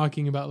not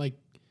talking about like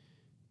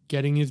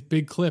getting his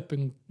big clip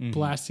and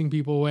blasting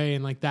people away,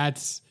 and like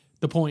that's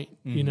the point.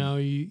 You know,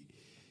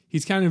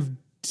 he's kind of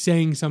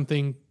saying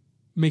something,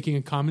 making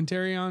a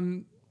commentary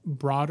on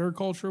broader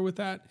culture with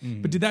that.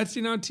 But did that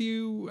stand out to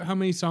you? How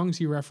many songs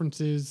he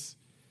references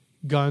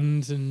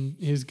guns and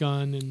his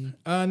gun?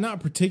 And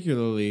not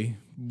particularly.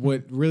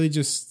 What really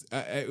just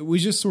it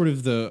was just sort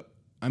of the.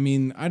 I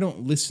mean, I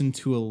don't listen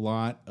to a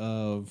lot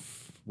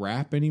of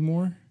rap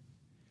anymore,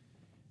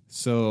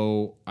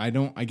 so I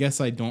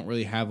guess I don't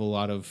really have a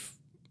lot of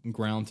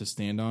ground to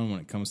stand on when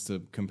it comes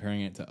to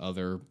comparing it to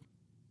other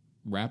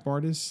rap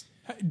artists.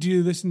 Do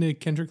you listen to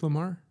Kendrick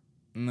Lamar?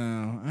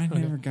 No, I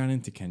never got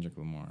into Kendrick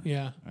Lamar.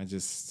 Yeah.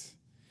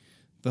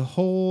 The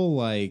whole,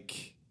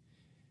 like,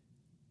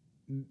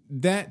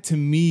 that to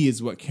me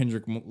is what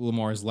Kendrick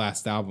Lamar's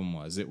last album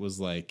was. It was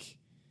like,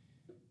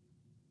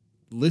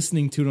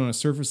 listening to it on a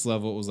surface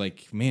level, it was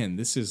like, man,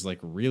 this is like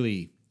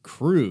really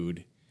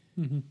crude.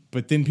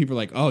 But then people are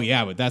like, oh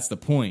yeah, but that's the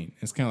point.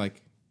 It's kind of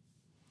like,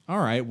 all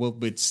right, well,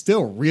 but it's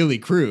still really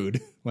crude.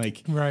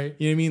 Like, right.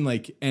 You know what I mean?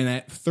 Like, and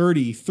at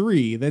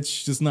 33,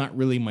 that's just not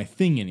really my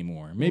thing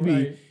anymore.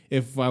 Maybe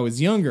if I was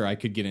younger, I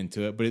could get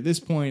into it. But at this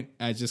point,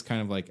 I just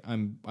kind of like,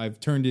 I've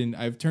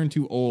turned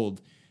too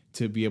old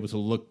to be able to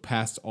look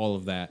past all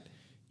of that,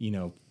 you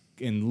know,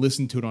 and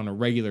listen to it on a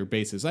regular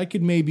basis. I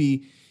could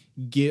maybe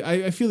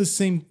I feel the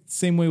same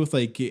way with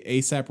like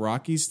A$AP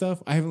Rocky's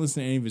stuff. I haven't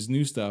listened to any of his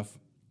new stuff,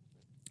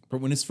 but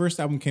when his first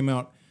album came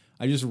out,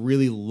 I just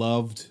really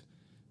loved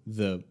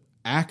the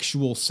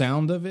actual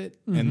sound of it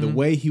and the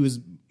way he was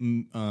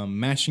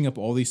mashing up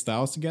all these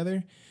styles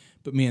together.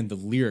 But man, the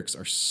lyrics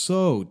are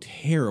so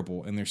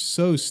terrible and they're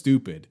so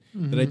stupid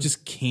that I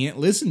just can't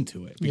listen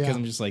to it because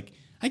I'm just like,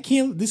 I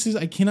can't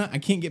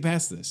get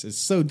past this. It's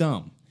so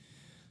dumb.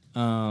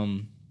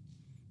 And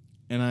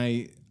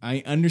I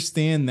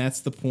understand that's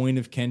the point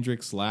of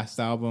Kendrick's last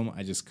album.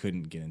 I just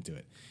couldn't get into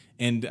it.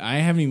 And I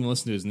haven't even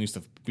listened to his new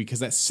stuff because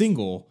that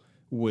single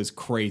was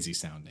crazy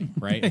sounding,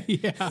 right?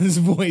 His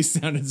voice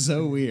sounded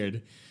so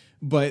weird.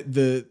 But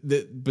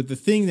the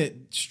thing that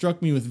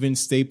struck me with Vince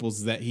Staples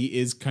is that he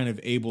is kind of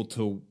able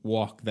to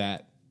walk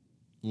that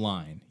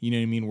line. You know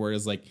what I mean?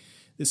 Whereas like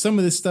some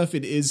of this stuff,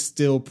 it is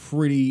still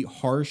pretty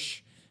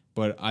harsh,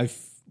 but I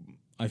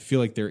feel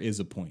like there is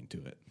a point to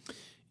it.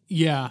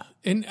 Yeah.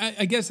 And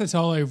I guess that's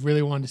all I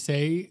really wanted to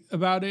say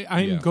about it.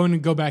 I'm going to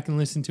go back and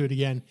listen to it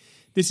again.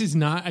 This is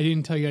not, I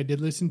didn't tell you I did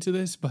listen to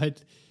this,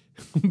 but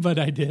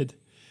I did.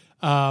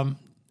 I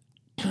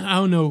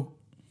don't know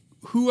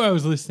who I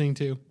was listening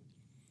to.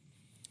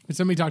 But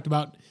somebody talked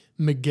about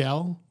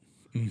Miguel.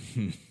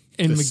 And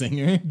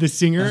The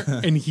singer?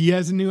 And he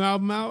has a new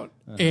album out.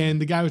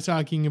 And the guy was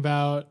talking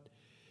about,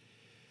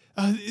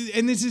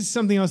 and this is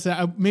something else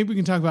that maybe we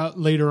can talk about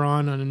later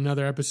on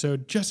another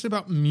episode, just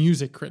about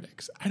music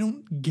critics. I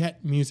don't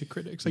get music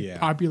critics, like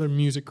popular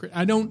music critics.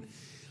 I don't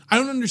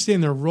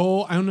understand their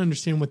role. I don't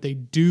understand what they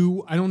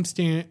do. I don't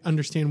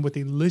understand what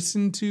they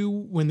listen to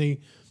when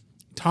they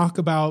talk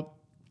about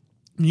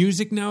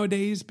music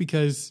nowadays,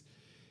 because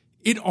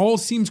it all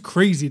seems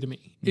crazy to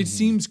me. It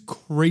seems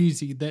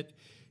crazy that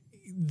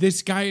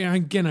this guy, and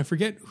again, I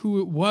forget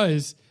who it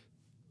was,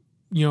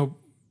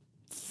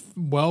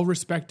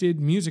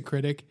 well-respected music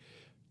critic,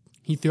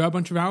 he threw out a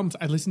bunch of albums.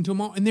 I listened to them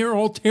all, and they're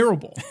all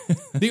terrible.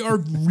 They are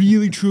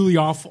really, truly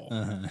awful.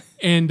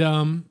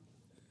 And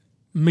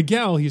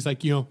Miguel, he's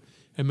like, and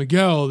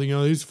Miguel,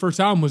 his first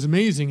album was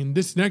amazing, and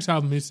this next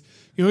album is,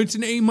 it's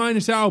an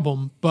A-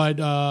 album, but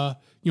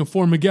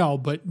for Miguel,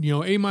 but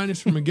A-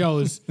 for Miguel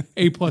is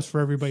A+ for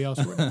everybody else.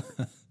 Or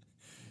whatever.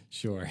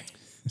 Sure.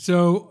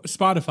 So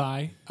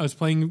Spotify, I was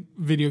playing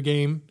a video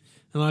game,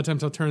 and a lot of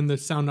times I'll turn the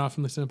sound off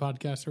and listen to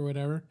podcasts or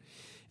whatever.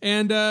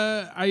 And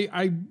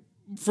I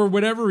for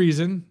whatever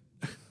reason,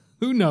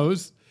 who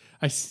knows,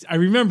 I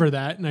remember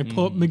that, and I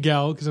pull up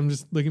Miguel because I'm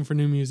just looking for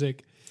new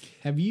music.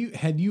 Had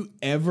you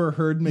ever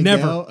heard Miguel?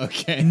 Never.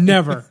 Okay.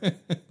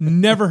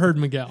 Never heard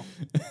Miguel.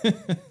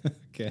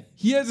 Okay.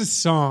 He has a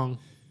song.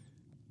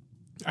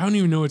 I don't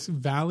even know. It's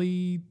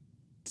Valley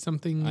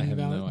something. I have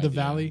Valley, no idea. The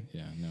Valley.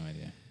 Yeah, no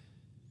idea.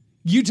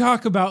 You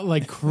talk about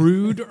like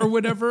crude or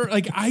whatever.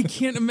 Like I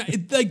can't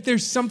imagine. Like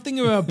there's something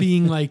about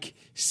being like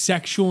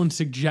sexual and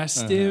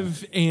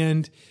suggestive,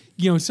 and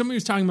somebody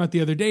was talking about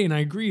the other day, and I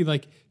agree.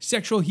 Like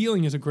Sexual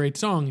Healing is a great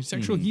song.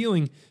 Sexual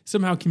Healing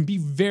somehow can be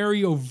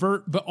very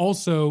overt, but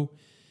also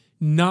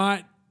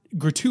not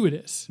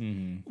gratuitous.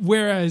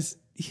 Whereas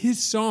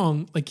his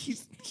song, like he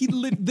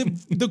lit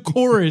the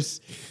chorus,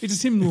 it's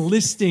just him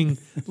listing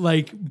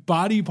like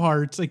body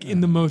parts like in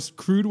the most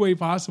crude way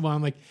possible.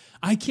 I'm like,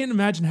 I can't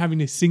imagine having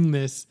to sing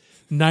this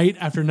night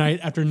after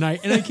night after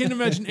night. And I can't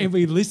imagine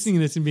anybody listening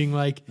to this and being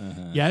like,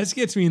 yeah, this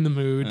gets me in the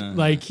mood.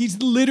 Like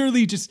he's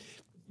literally just,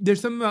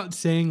 there's something about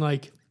saying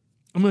like,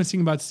 I'm going to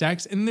sing about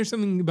sex. And there's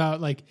something about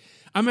like,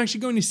 I'm actually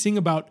going to sing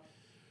about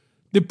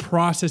the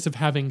process of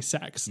having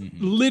sex,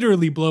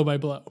 literally blow by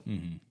blow.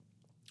 And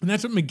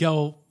that's what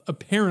Miguel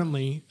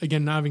apparently,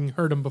 again, not having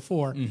heard him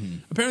before,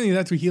 apparently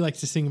that's what he likes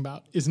to sing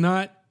about. Is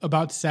not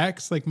about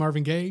sex like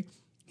Marvin Gaye.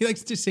 He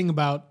likes to sing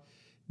about,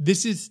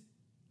 this is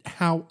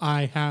how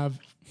I have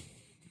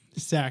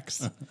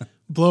sex,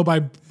 blow by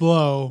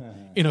blow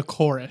in a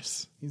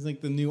chorus. He's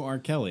like the new R.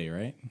 Kelly,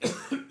 right?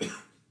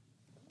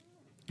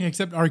 Yeah,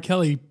 except R.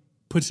 Kelly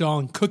puts it all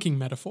in cooking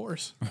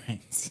metaphors.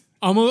 Right.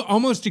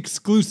 Almost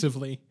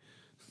exclusively.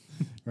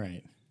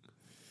 Right.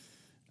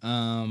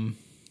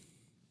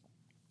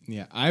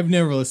 Yeah, I've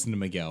never listened to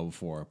Miguel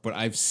before, but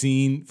I've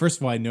seen, first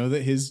of all, I know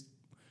that his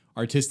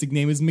artistic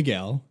name is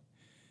Miguel,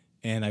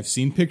 and I've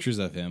seen pictures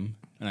of him,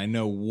 and I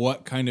know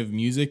what kind of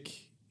music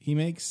he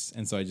makes,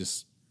 and so I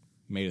just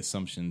made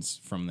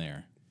assumptions from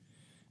there.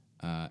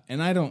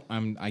 And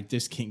I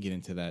just can't get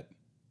into that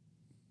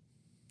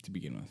to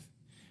begin with,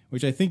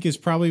 which I think is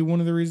probably one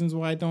of the reasons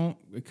why I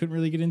couldn't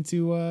really get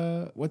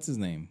into, what's his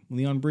name?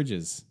 Leon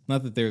Bridges.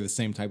 Not that they're the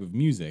same type of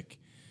music,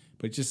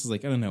 but it just is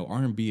like, I don't know,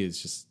 R&B is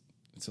just,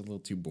 it's a little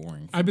too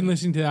boring. I've been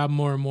listening to the album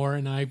more and more,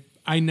 and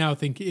I now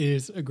think it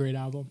is a great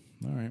album.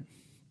 All right.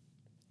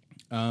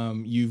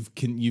 You've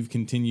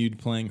continued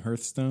playing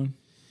Hearthstone?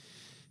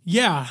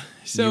 Yeah.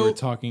 So you were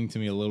talking to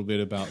me a little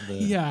bit about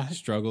the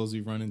struggles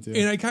you've run into.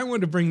 And I kind of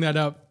wanted to bring that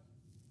up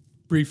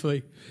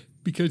briefly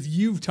because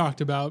you've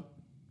talked about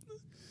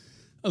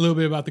a little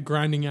bit about the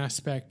grinding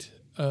aspect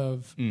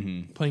of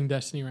playing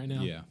Destiny right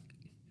now. Yeah.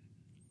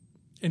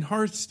 And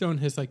Hearthstone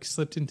has like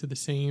slipped into the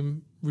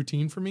same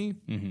routine for me.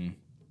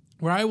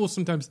 Where I will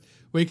sometimes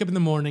wake up in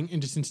the morning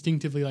and just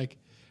instinctively like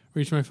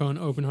reach my phone,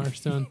 open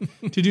Hearthstone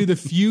to do the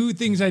few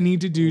things I need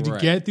to do to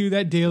get through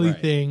that daily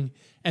thing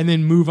and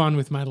then move on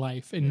with my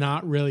life and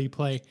not really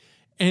play.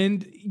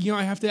 And,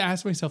 I have to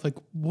ask myself, like,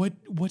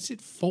 what's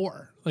it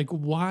for? Like,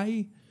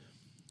 why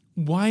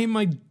am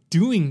I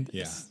doing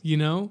this?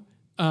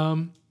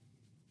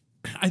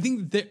 I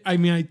think that,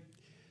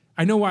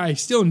 I know why I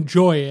still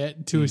enjoy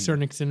it to a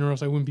certain extent, or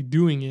else I wouldn't be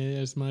doing it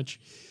as much.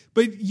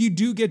 But you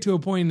do get to a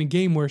point in the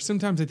game where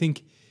sometimes I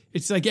think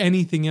it's like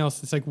anything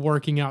else. It's like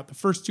working out. The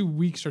first 2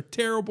 weeks are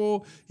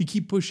terrible. You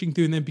keep pushing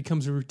through and then it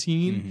becomes a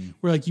routine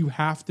where like you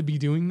have to be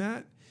doing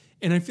that.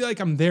 And I feel like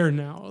I'm there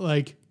now.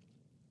 Like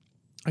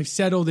I've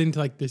settled into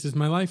like, this is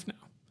my life now.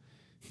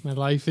 My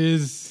life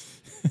is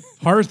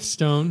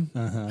Hearthstone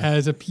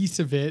as a piece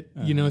of it,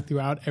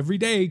 throughout every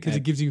day because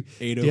it gives you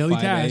daily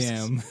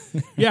tasks.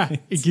 Yeah,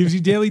 it gives you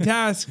daily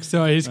tasks.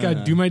 So I just got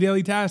to do my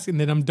daily task and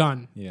then I'm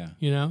done. Yeah.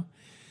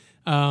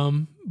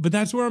 But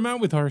that's where I'm at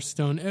with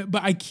Hearthstone.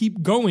 But I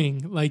keep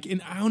going. Like,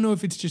 and I don't know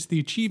if it's just the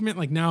achievement.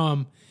 Like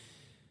now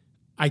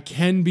I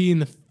can be in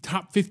the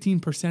top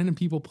 15% of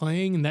people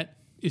playing, and that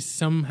is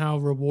somehow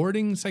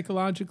rewarding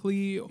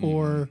psychologically,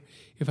 or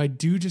if I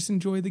do just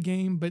enjoy the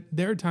game. But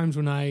there are times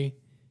when I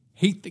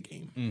hate the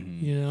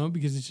game,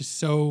 because it's just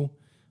so,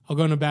 I'll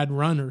go on a bad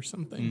run or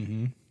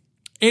something.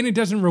 And it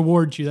doesn't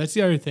reward you. That's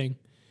the other thing.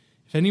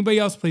 If anybody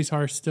else plays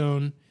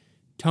Hearthstone,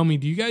 tell me,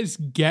 do you guys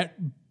get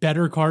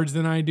better cards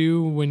than I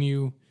do when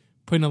you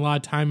put in a lot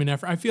of time and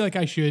effort? I feel like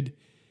I should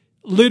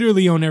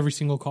literally own every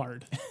single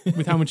card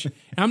with how much, and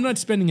I'm not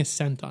spending a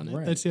cent on it.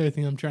 Right. That's the other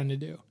thing I'm trying to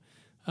do.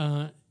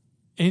 And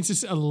it's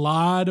just a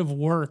lot of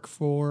work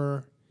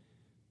for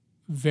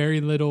very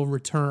little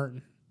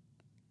return.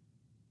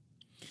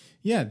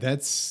 Yeah,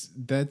 that's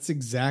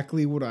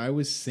exactly what I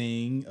was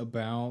saying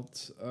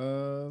about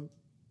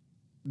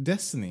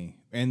Destiny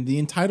and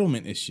the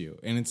entitlement issue.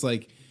 And it's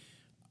like,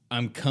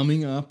 I'm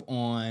coming up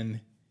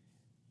on,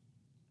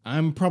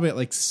 I'm probably at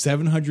like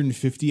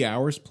 750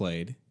 hours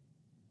played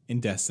in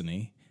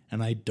Destiny,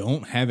 and I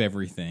don't have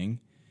everything.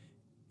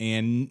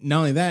 And not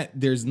only that,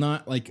 there's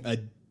not like a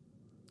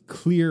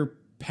clear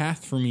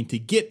path for me to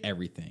get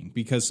everything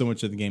because so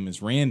much of the game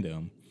is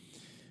random.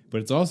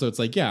 But it's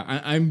like,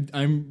 yeah,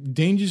 I'm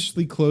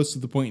dangerously close to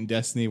the point in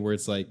Destiny where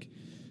it's like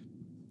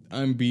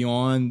I'm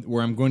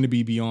going to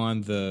be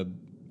beyond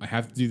I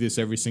have to do this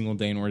every single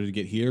day in order to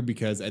get here,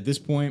 because at this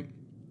point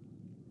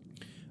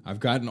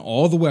I've gotten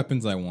all the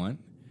weapons I want.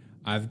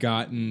 I've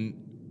gotten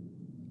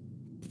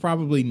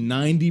probably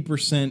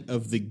 90%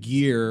 of the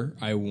gear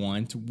I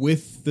want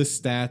with the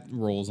stat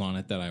rolls on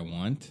it that I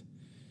want,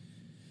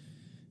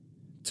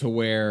 to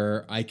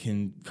where I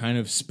can kind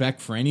of spec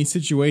for any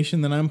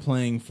situation that I'm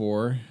playing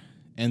for.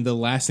 And the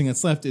last thing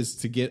that's left is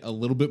to get a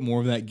little bit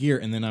more of that gear,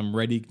 and then I'm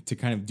ready to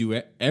kind of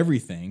do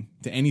everything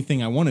to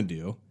anything I want to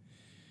do.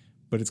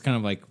 But it's kind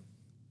of like,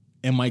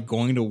 am I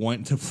going to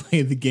want to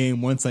play the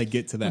game once I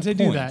get to that point?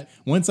 Do that.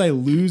 Once I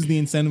lose the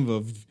incentive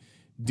of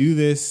do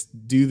this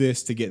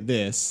to get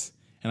this,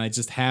 and I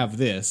just have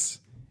this,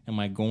 am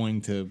I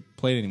going to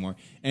play it anymore?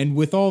 And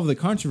with all of the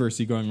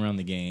controversy going around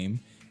the game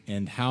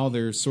and how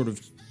they're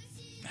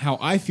how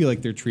I feel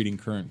like they're treating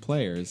current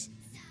players,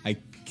 I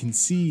can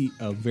see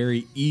a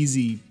very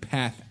easy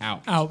path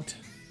out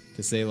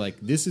to say, like,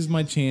 this is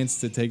my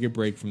chance to take a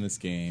break from this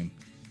game,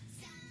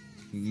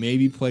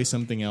 maybe play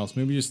something else,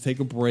 maybe just take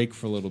a break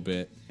for a little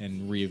bit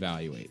and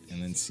reevaluate,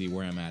 and then see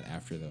where I'm at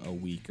after a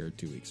week or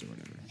 2 weeks or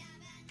whatever.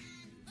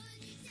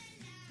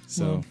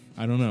 So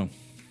I don't know.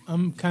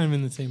 I'm kind of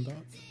in the same boat.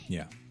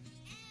 Yeah.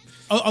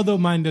 Although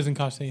mine doesn't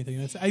cost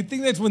anything. I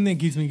think that's one thing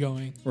that keeps me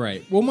going.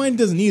 Right. Well, mine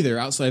doesn't either,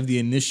 outside of the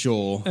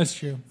initial that's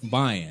true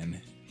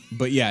buy-in.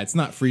 But yeah, it's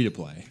not free to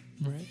play.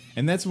 Right.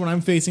 And that's what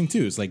I'm facing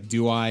too. It's like,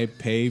 do I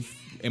pay?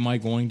 Am I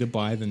going to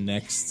buy the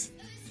next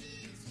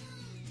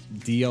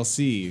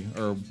DLC?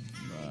 Or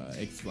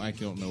I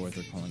don't know what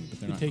they're calling it, but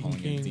they're not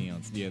calling it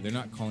DLC. Yeah, they're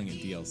not calling it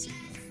DLC.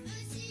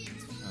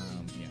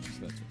 Yeah,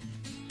 so that's what.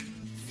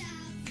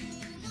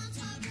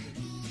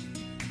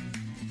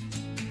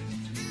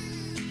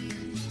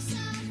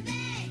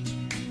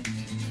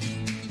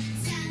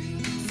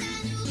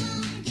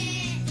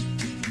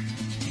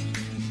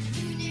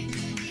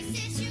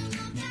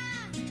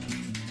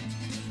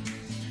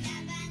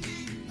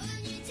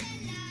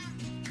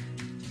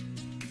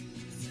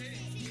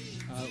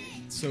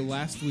 So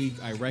last week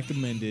I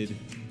recommended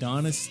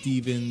Donna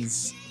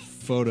Stevens'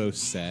 photo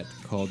set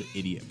called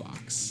Idiot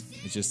Box.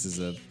 It just is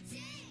a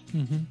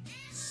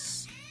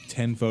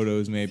 10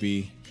 photos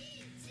maybe.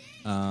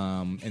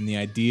 And the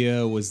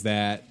idea was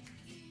that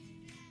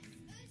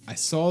I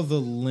saw the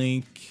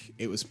link.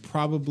 It was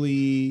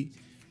probably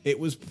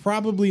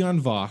on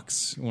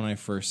Vox when I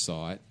first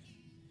saw it.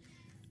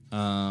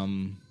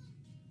 And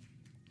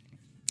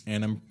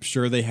I'm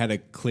sure they had a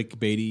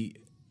clickbaity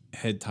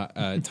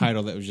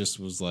title that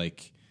was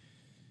like,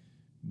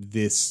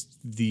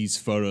 these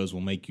photos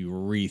will make you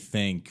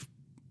rethink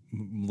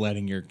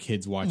letting your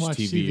kids watch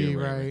TV or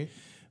whatever. Right.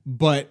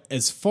 But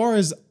as far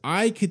as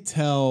I could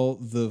tell,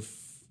 the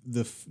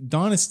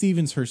Donna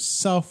Stevens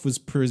herself was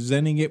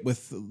presenting it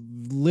with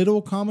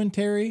little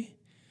commentary.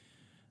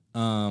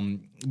 But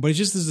it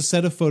just is a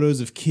set of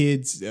photos of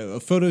kids,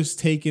 photos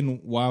taken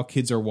while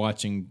kids are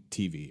watching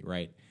TV,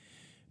 right?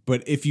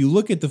 But if you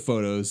look at the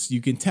photos,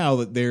 you can tell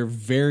that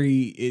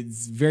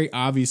it's very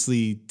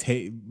obviously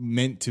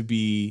meant to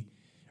be,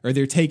 or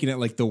they're taken at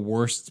like the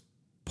worst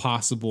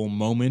possible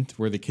moment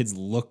where the kids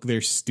look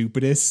their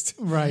stupidest.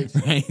 Right.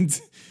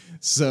 Right.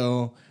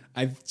 So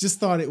I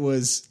just thought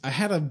I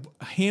had a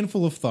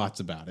handful of thoughts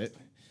about it.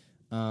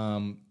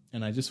 And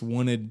I just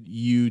wanted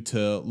you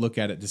to look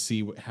at it to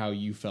see how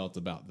you felt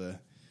about the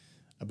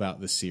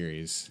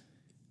series.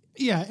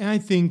 Yeah. And I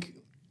think,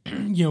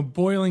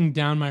 boiling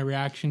down my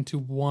reaction to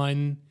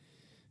one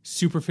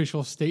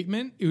superficial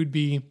statement, it would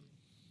be,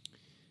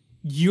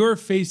 your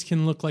face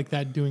can look like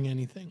that doing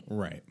anything.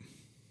 Right.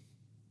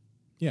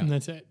 Yeah. And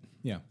that's it.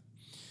 Yeah.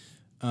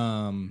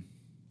 But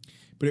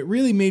it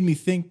really made me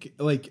think,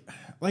 like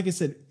I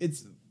said,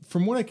 it's,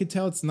 from what I could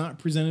tell, it's not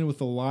presented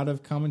with a lot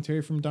of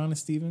commentary from Donna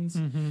Stevens.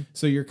 Mm-hmm.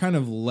 So you're kind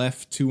of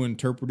left to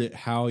interpret it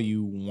how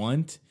you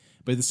want.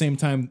 But at the same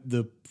time,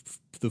 the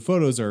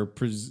photos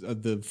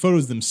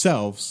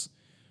themselves,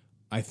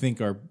 I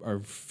think are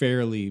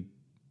fairly,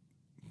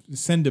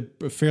 send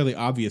a fairly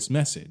obvious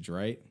message,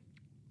 right?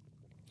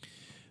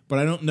 But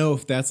I don't know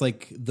if that's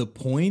like the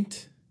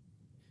point,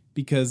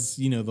 because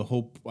the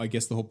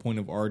whole point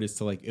of art is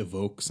to like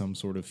evoke some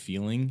sort of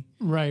feeling,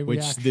 right? Which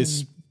reaction.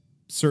 This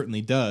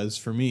certainly does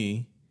for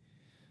me,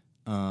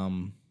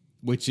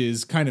 which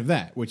is kind of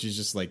that, which is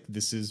just like,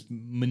 this is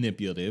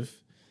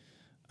manipulative.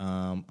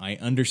 I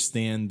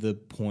understand the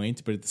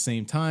point, but at the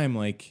same time,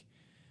 like,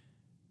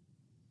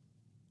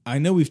 I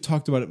know we've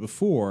talked about it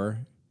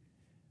before,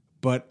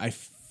 but I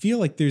feel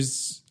like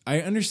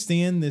I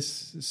understand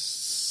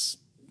this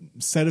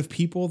set of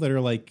people that are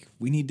like,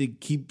 we need to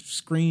keep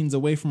screens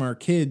away from our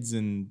kids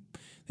and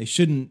they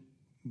shouldn't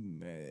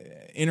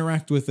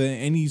interact with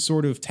any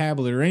sort of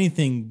tablet or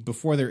anything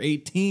before they're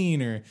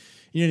 18, or,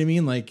 you know what I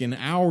mean? Like, an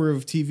hour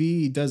of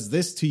TV does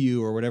this to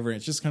you or whatever.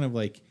 It's just kind of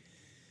like,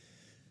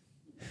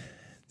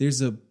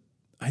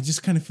 I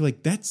just kind of feel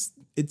like that's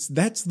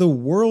the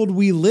world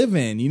we live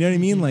in. You know what I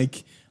mean?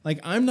 Like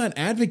I'm not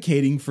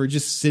advocating for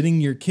just sitting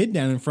your kid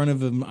down in front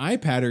of an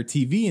iPad or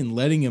TV and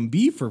letting him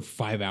be for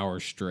 5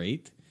 hours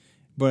straight.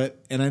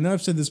 And I know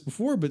I've said this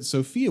before, but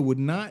Sophia would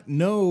not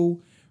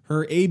know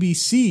her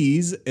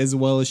ABCs as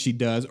well as she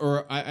does,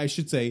 or I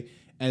should say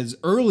as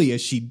early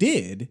as she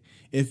did,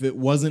 if it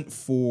wasn't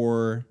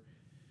for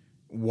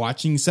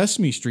watching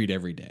Sesame Street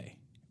every day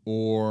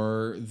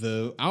or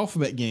the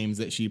alphabet games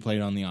that she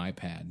played on the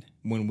iPad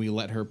when we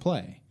let her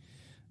play.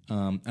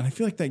 And I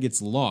feel like that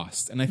gets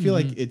lost. And I feel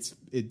like it's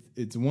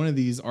one of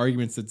these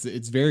arguments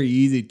it's very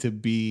easy to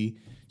be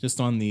just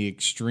on the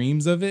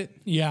extremes of it.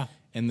 Yeah.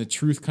 And the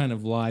truth kind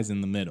of lies in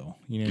the middle.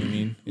 You know what I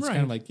mean? It's right.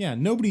 kind of like, I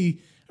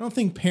don't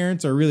think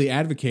parents are really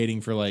advocating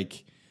for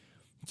like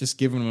just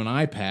giving them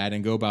an iPad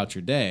and go about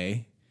your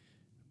day.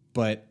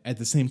 But at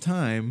the same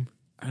time,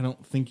 I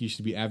don't think you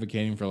should be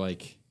advocating for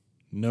like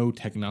no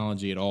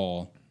technology at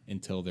all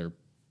until they're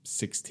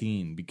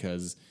 16,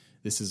 because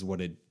this is what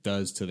it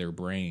does to their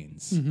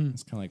brains. Mm-hmm.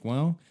 It's kind of like,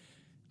 well,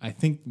 I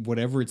think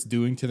whatever it's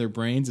doing to their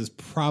brains is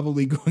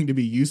probably going to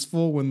be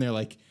useful when they're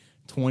like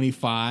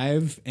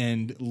 25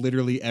 and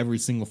literally every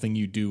single thing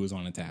you do is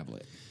on a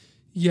tablet.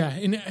 Yeah,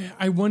 and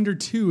I wonder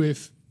too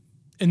if,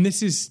 and this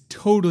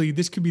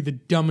could be the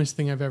dumbest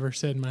thing I've ever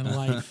said in my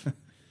life,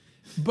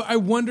 but I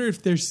wonder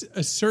if there's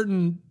a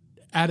certain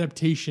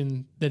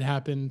adaptation that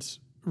happens,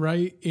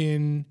 right,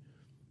 in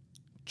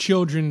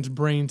children's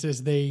brains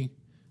as they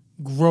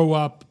grow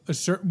up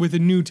with a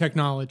new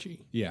technology.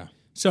 Yeah.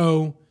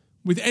 So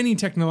with any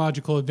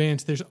technological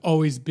advance, there's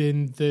always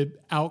been the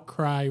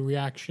outcry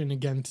reaction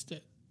against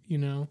it,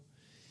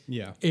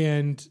 Yeah.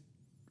 And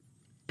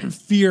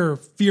fear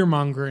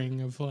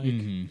mongering of like,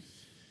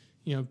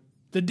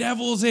 the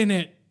devil's in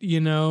it,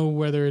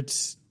 whether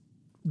it's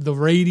the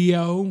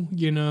radio,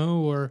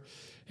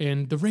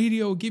 and the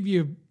radio will give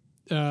you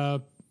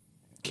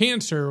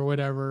cancer or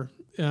whatever,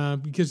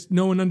 because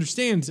no one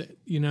understands it,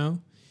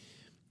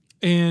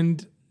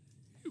 And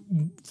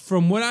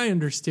from what I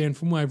understand,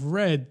 from what I've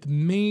read, the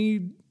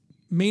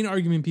main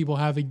argument people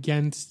have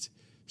against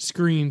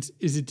screens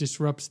is it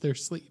disrupts their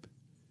sleep.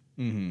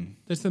 Mm-hmm.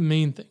 That's the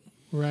main thing,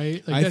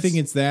 right? Like I think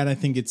it's that. I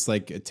think it's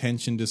like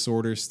attention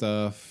disorder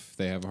stuff.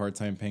 They have a hard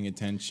time paying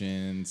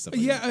attention. Stuff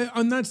like that.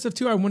 On that stuff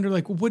too. I wonder,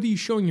 like, what are you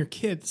showing your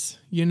kids?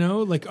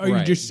 Like, are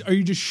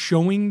you just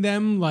showing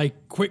them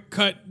like quick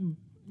cut,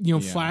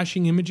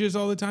 flashing images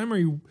all the time? Or are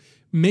you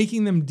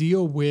making them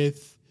deal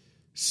with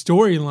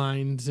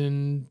storylines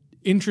and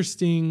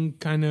interesting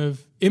kind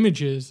of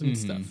images and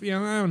stuff? I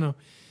don't know.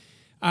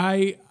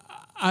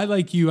 I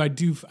like you. I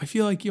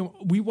feel like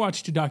we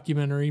watched a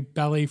documentary,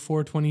 Ballet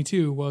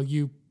 422. Well,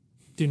 you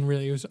didn't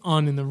really. It was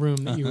on in the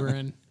room that you were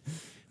in.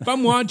 But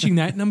I'm watching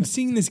that and I'm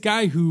seeing this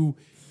guy who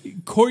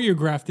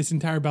choreographed this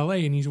entire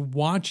ballet, and he's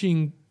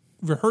watching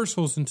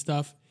rehearsals and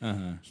stuff.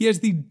 Uh-huh. He has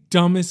the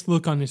dumbest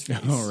look on his face.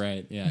 Oh,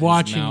 right. Yeah.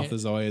 Watching his mouth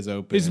is always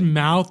open. His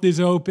mouth is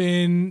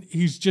open.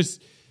 He's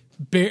just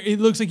it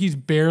looks like he's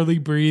barely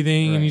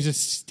breathing, and he's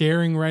just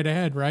staring right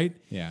ahead, right?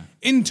 Yeah.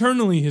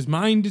 Internally, his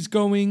mind is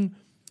going.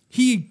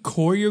 He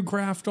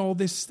choreographed all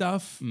this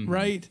stuff,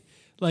 right?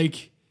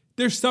 Like,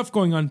 there's stuff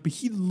going on, but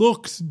he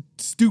looks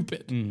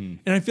stupid. Mm-hmm.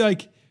 And I feel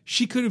like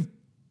she could have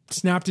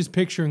snapped his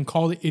picture and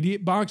called it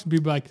idiot box and be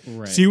like,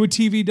 Right. see what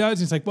TV does?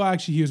 And it's like, well,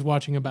 actually, he was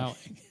watching a ballet.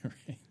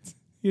 Right.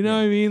 You know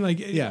what I mean? Like,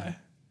 Yeah,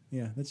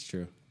 that's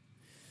true.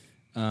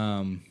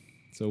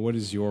 So what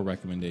is your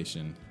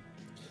recommendation?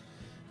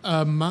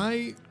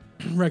 My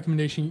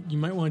recommendation, you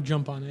might want to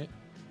jump on it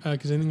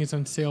because I think it's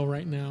on sale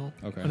right now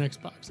on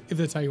Xbox, if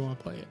that's how you want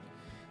to play it,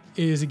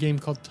 is a game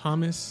called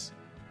Thomas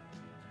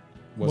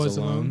Was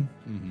Alone.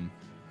 Mm-hmm.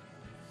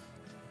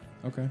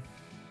 Okay.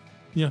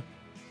 Yeah.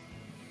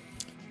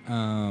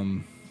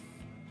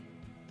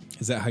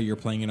 Is that how you're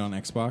playing it on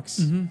Xbox?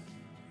 Mm-hmm.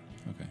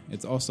 Okay.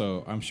 It's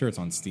also, I'm sure it's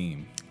on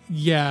Steam.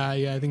 Yeah,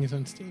 I think it's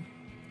on Steam.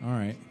 All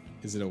right.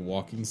 Is it a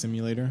walking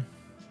simulator?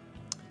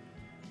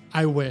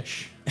 I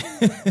wish.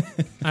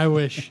 I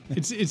wish.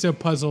 It's a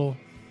puzzle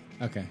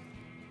game.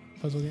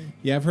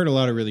 Yeah, I've heard a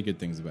lot of really good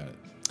things about it.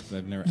 But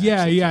I've never.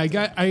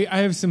 I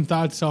have some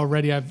thoughts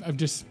already. I've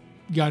just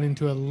got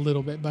into it a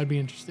little bit, but I'd be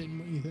interested in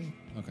what you think.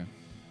 Okay.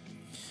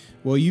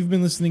 Well, you've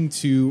been listening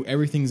to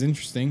Everything's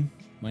Interesting.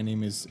 My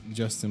name is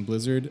Justin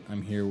Blizzard.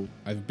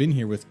 I've been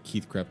here with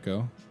Keith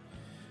Krepko.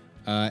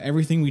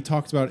 Everything we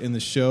talked about in the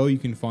show, you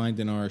can find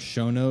in our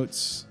show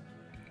notes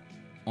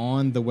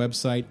on the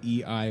website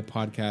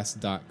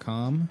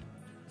eipodcast.com.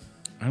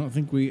 I don't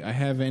think I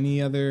have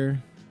any other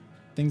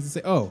things to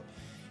say. Oh,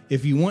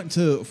 if you want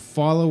to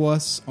follow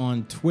us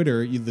on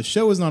Twitter, the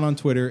show is not on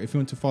Twitter. If you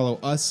want to follow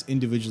us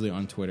individually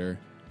on Twitter,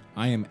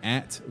 I am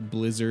at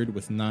Blizzard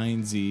with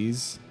 9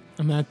 Z's.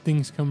 I'm at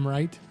Things Come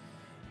Right.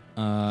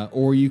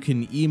 Or you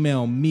can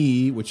email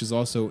me, which is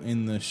also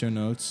in the show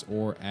notes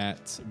or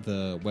at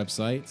the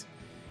website.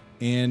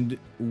 And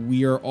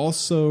we are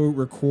also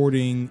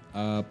recording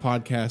a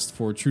podcast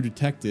for True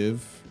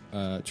Detective,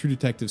 True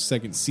Detective's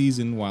second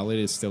season while it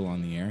is still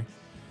on the air.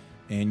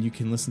 And you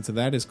can listen to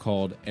that. It's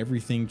called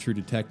Everything True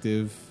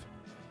Detective.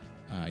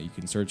 You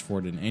can search for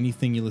it in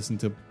anything you listen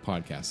to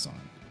podcasts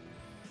on.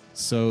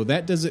 So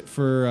that does it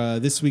for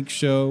this week's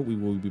show. We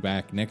will be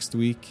back next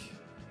week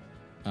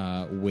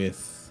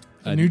with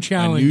a new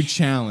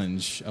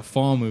challenge, a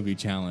fall movie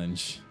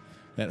challenge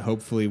that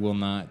hopefully will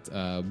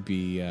not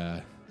be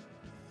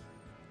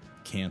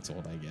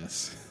canceled, I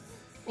guess.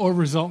 Or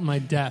result in my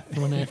death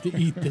when I have to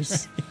eat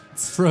this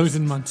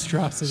frozen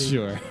monstrosity.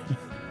 Sure.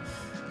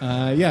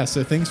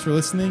 So thanks for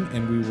listening,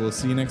 and we will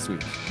see you next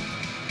week.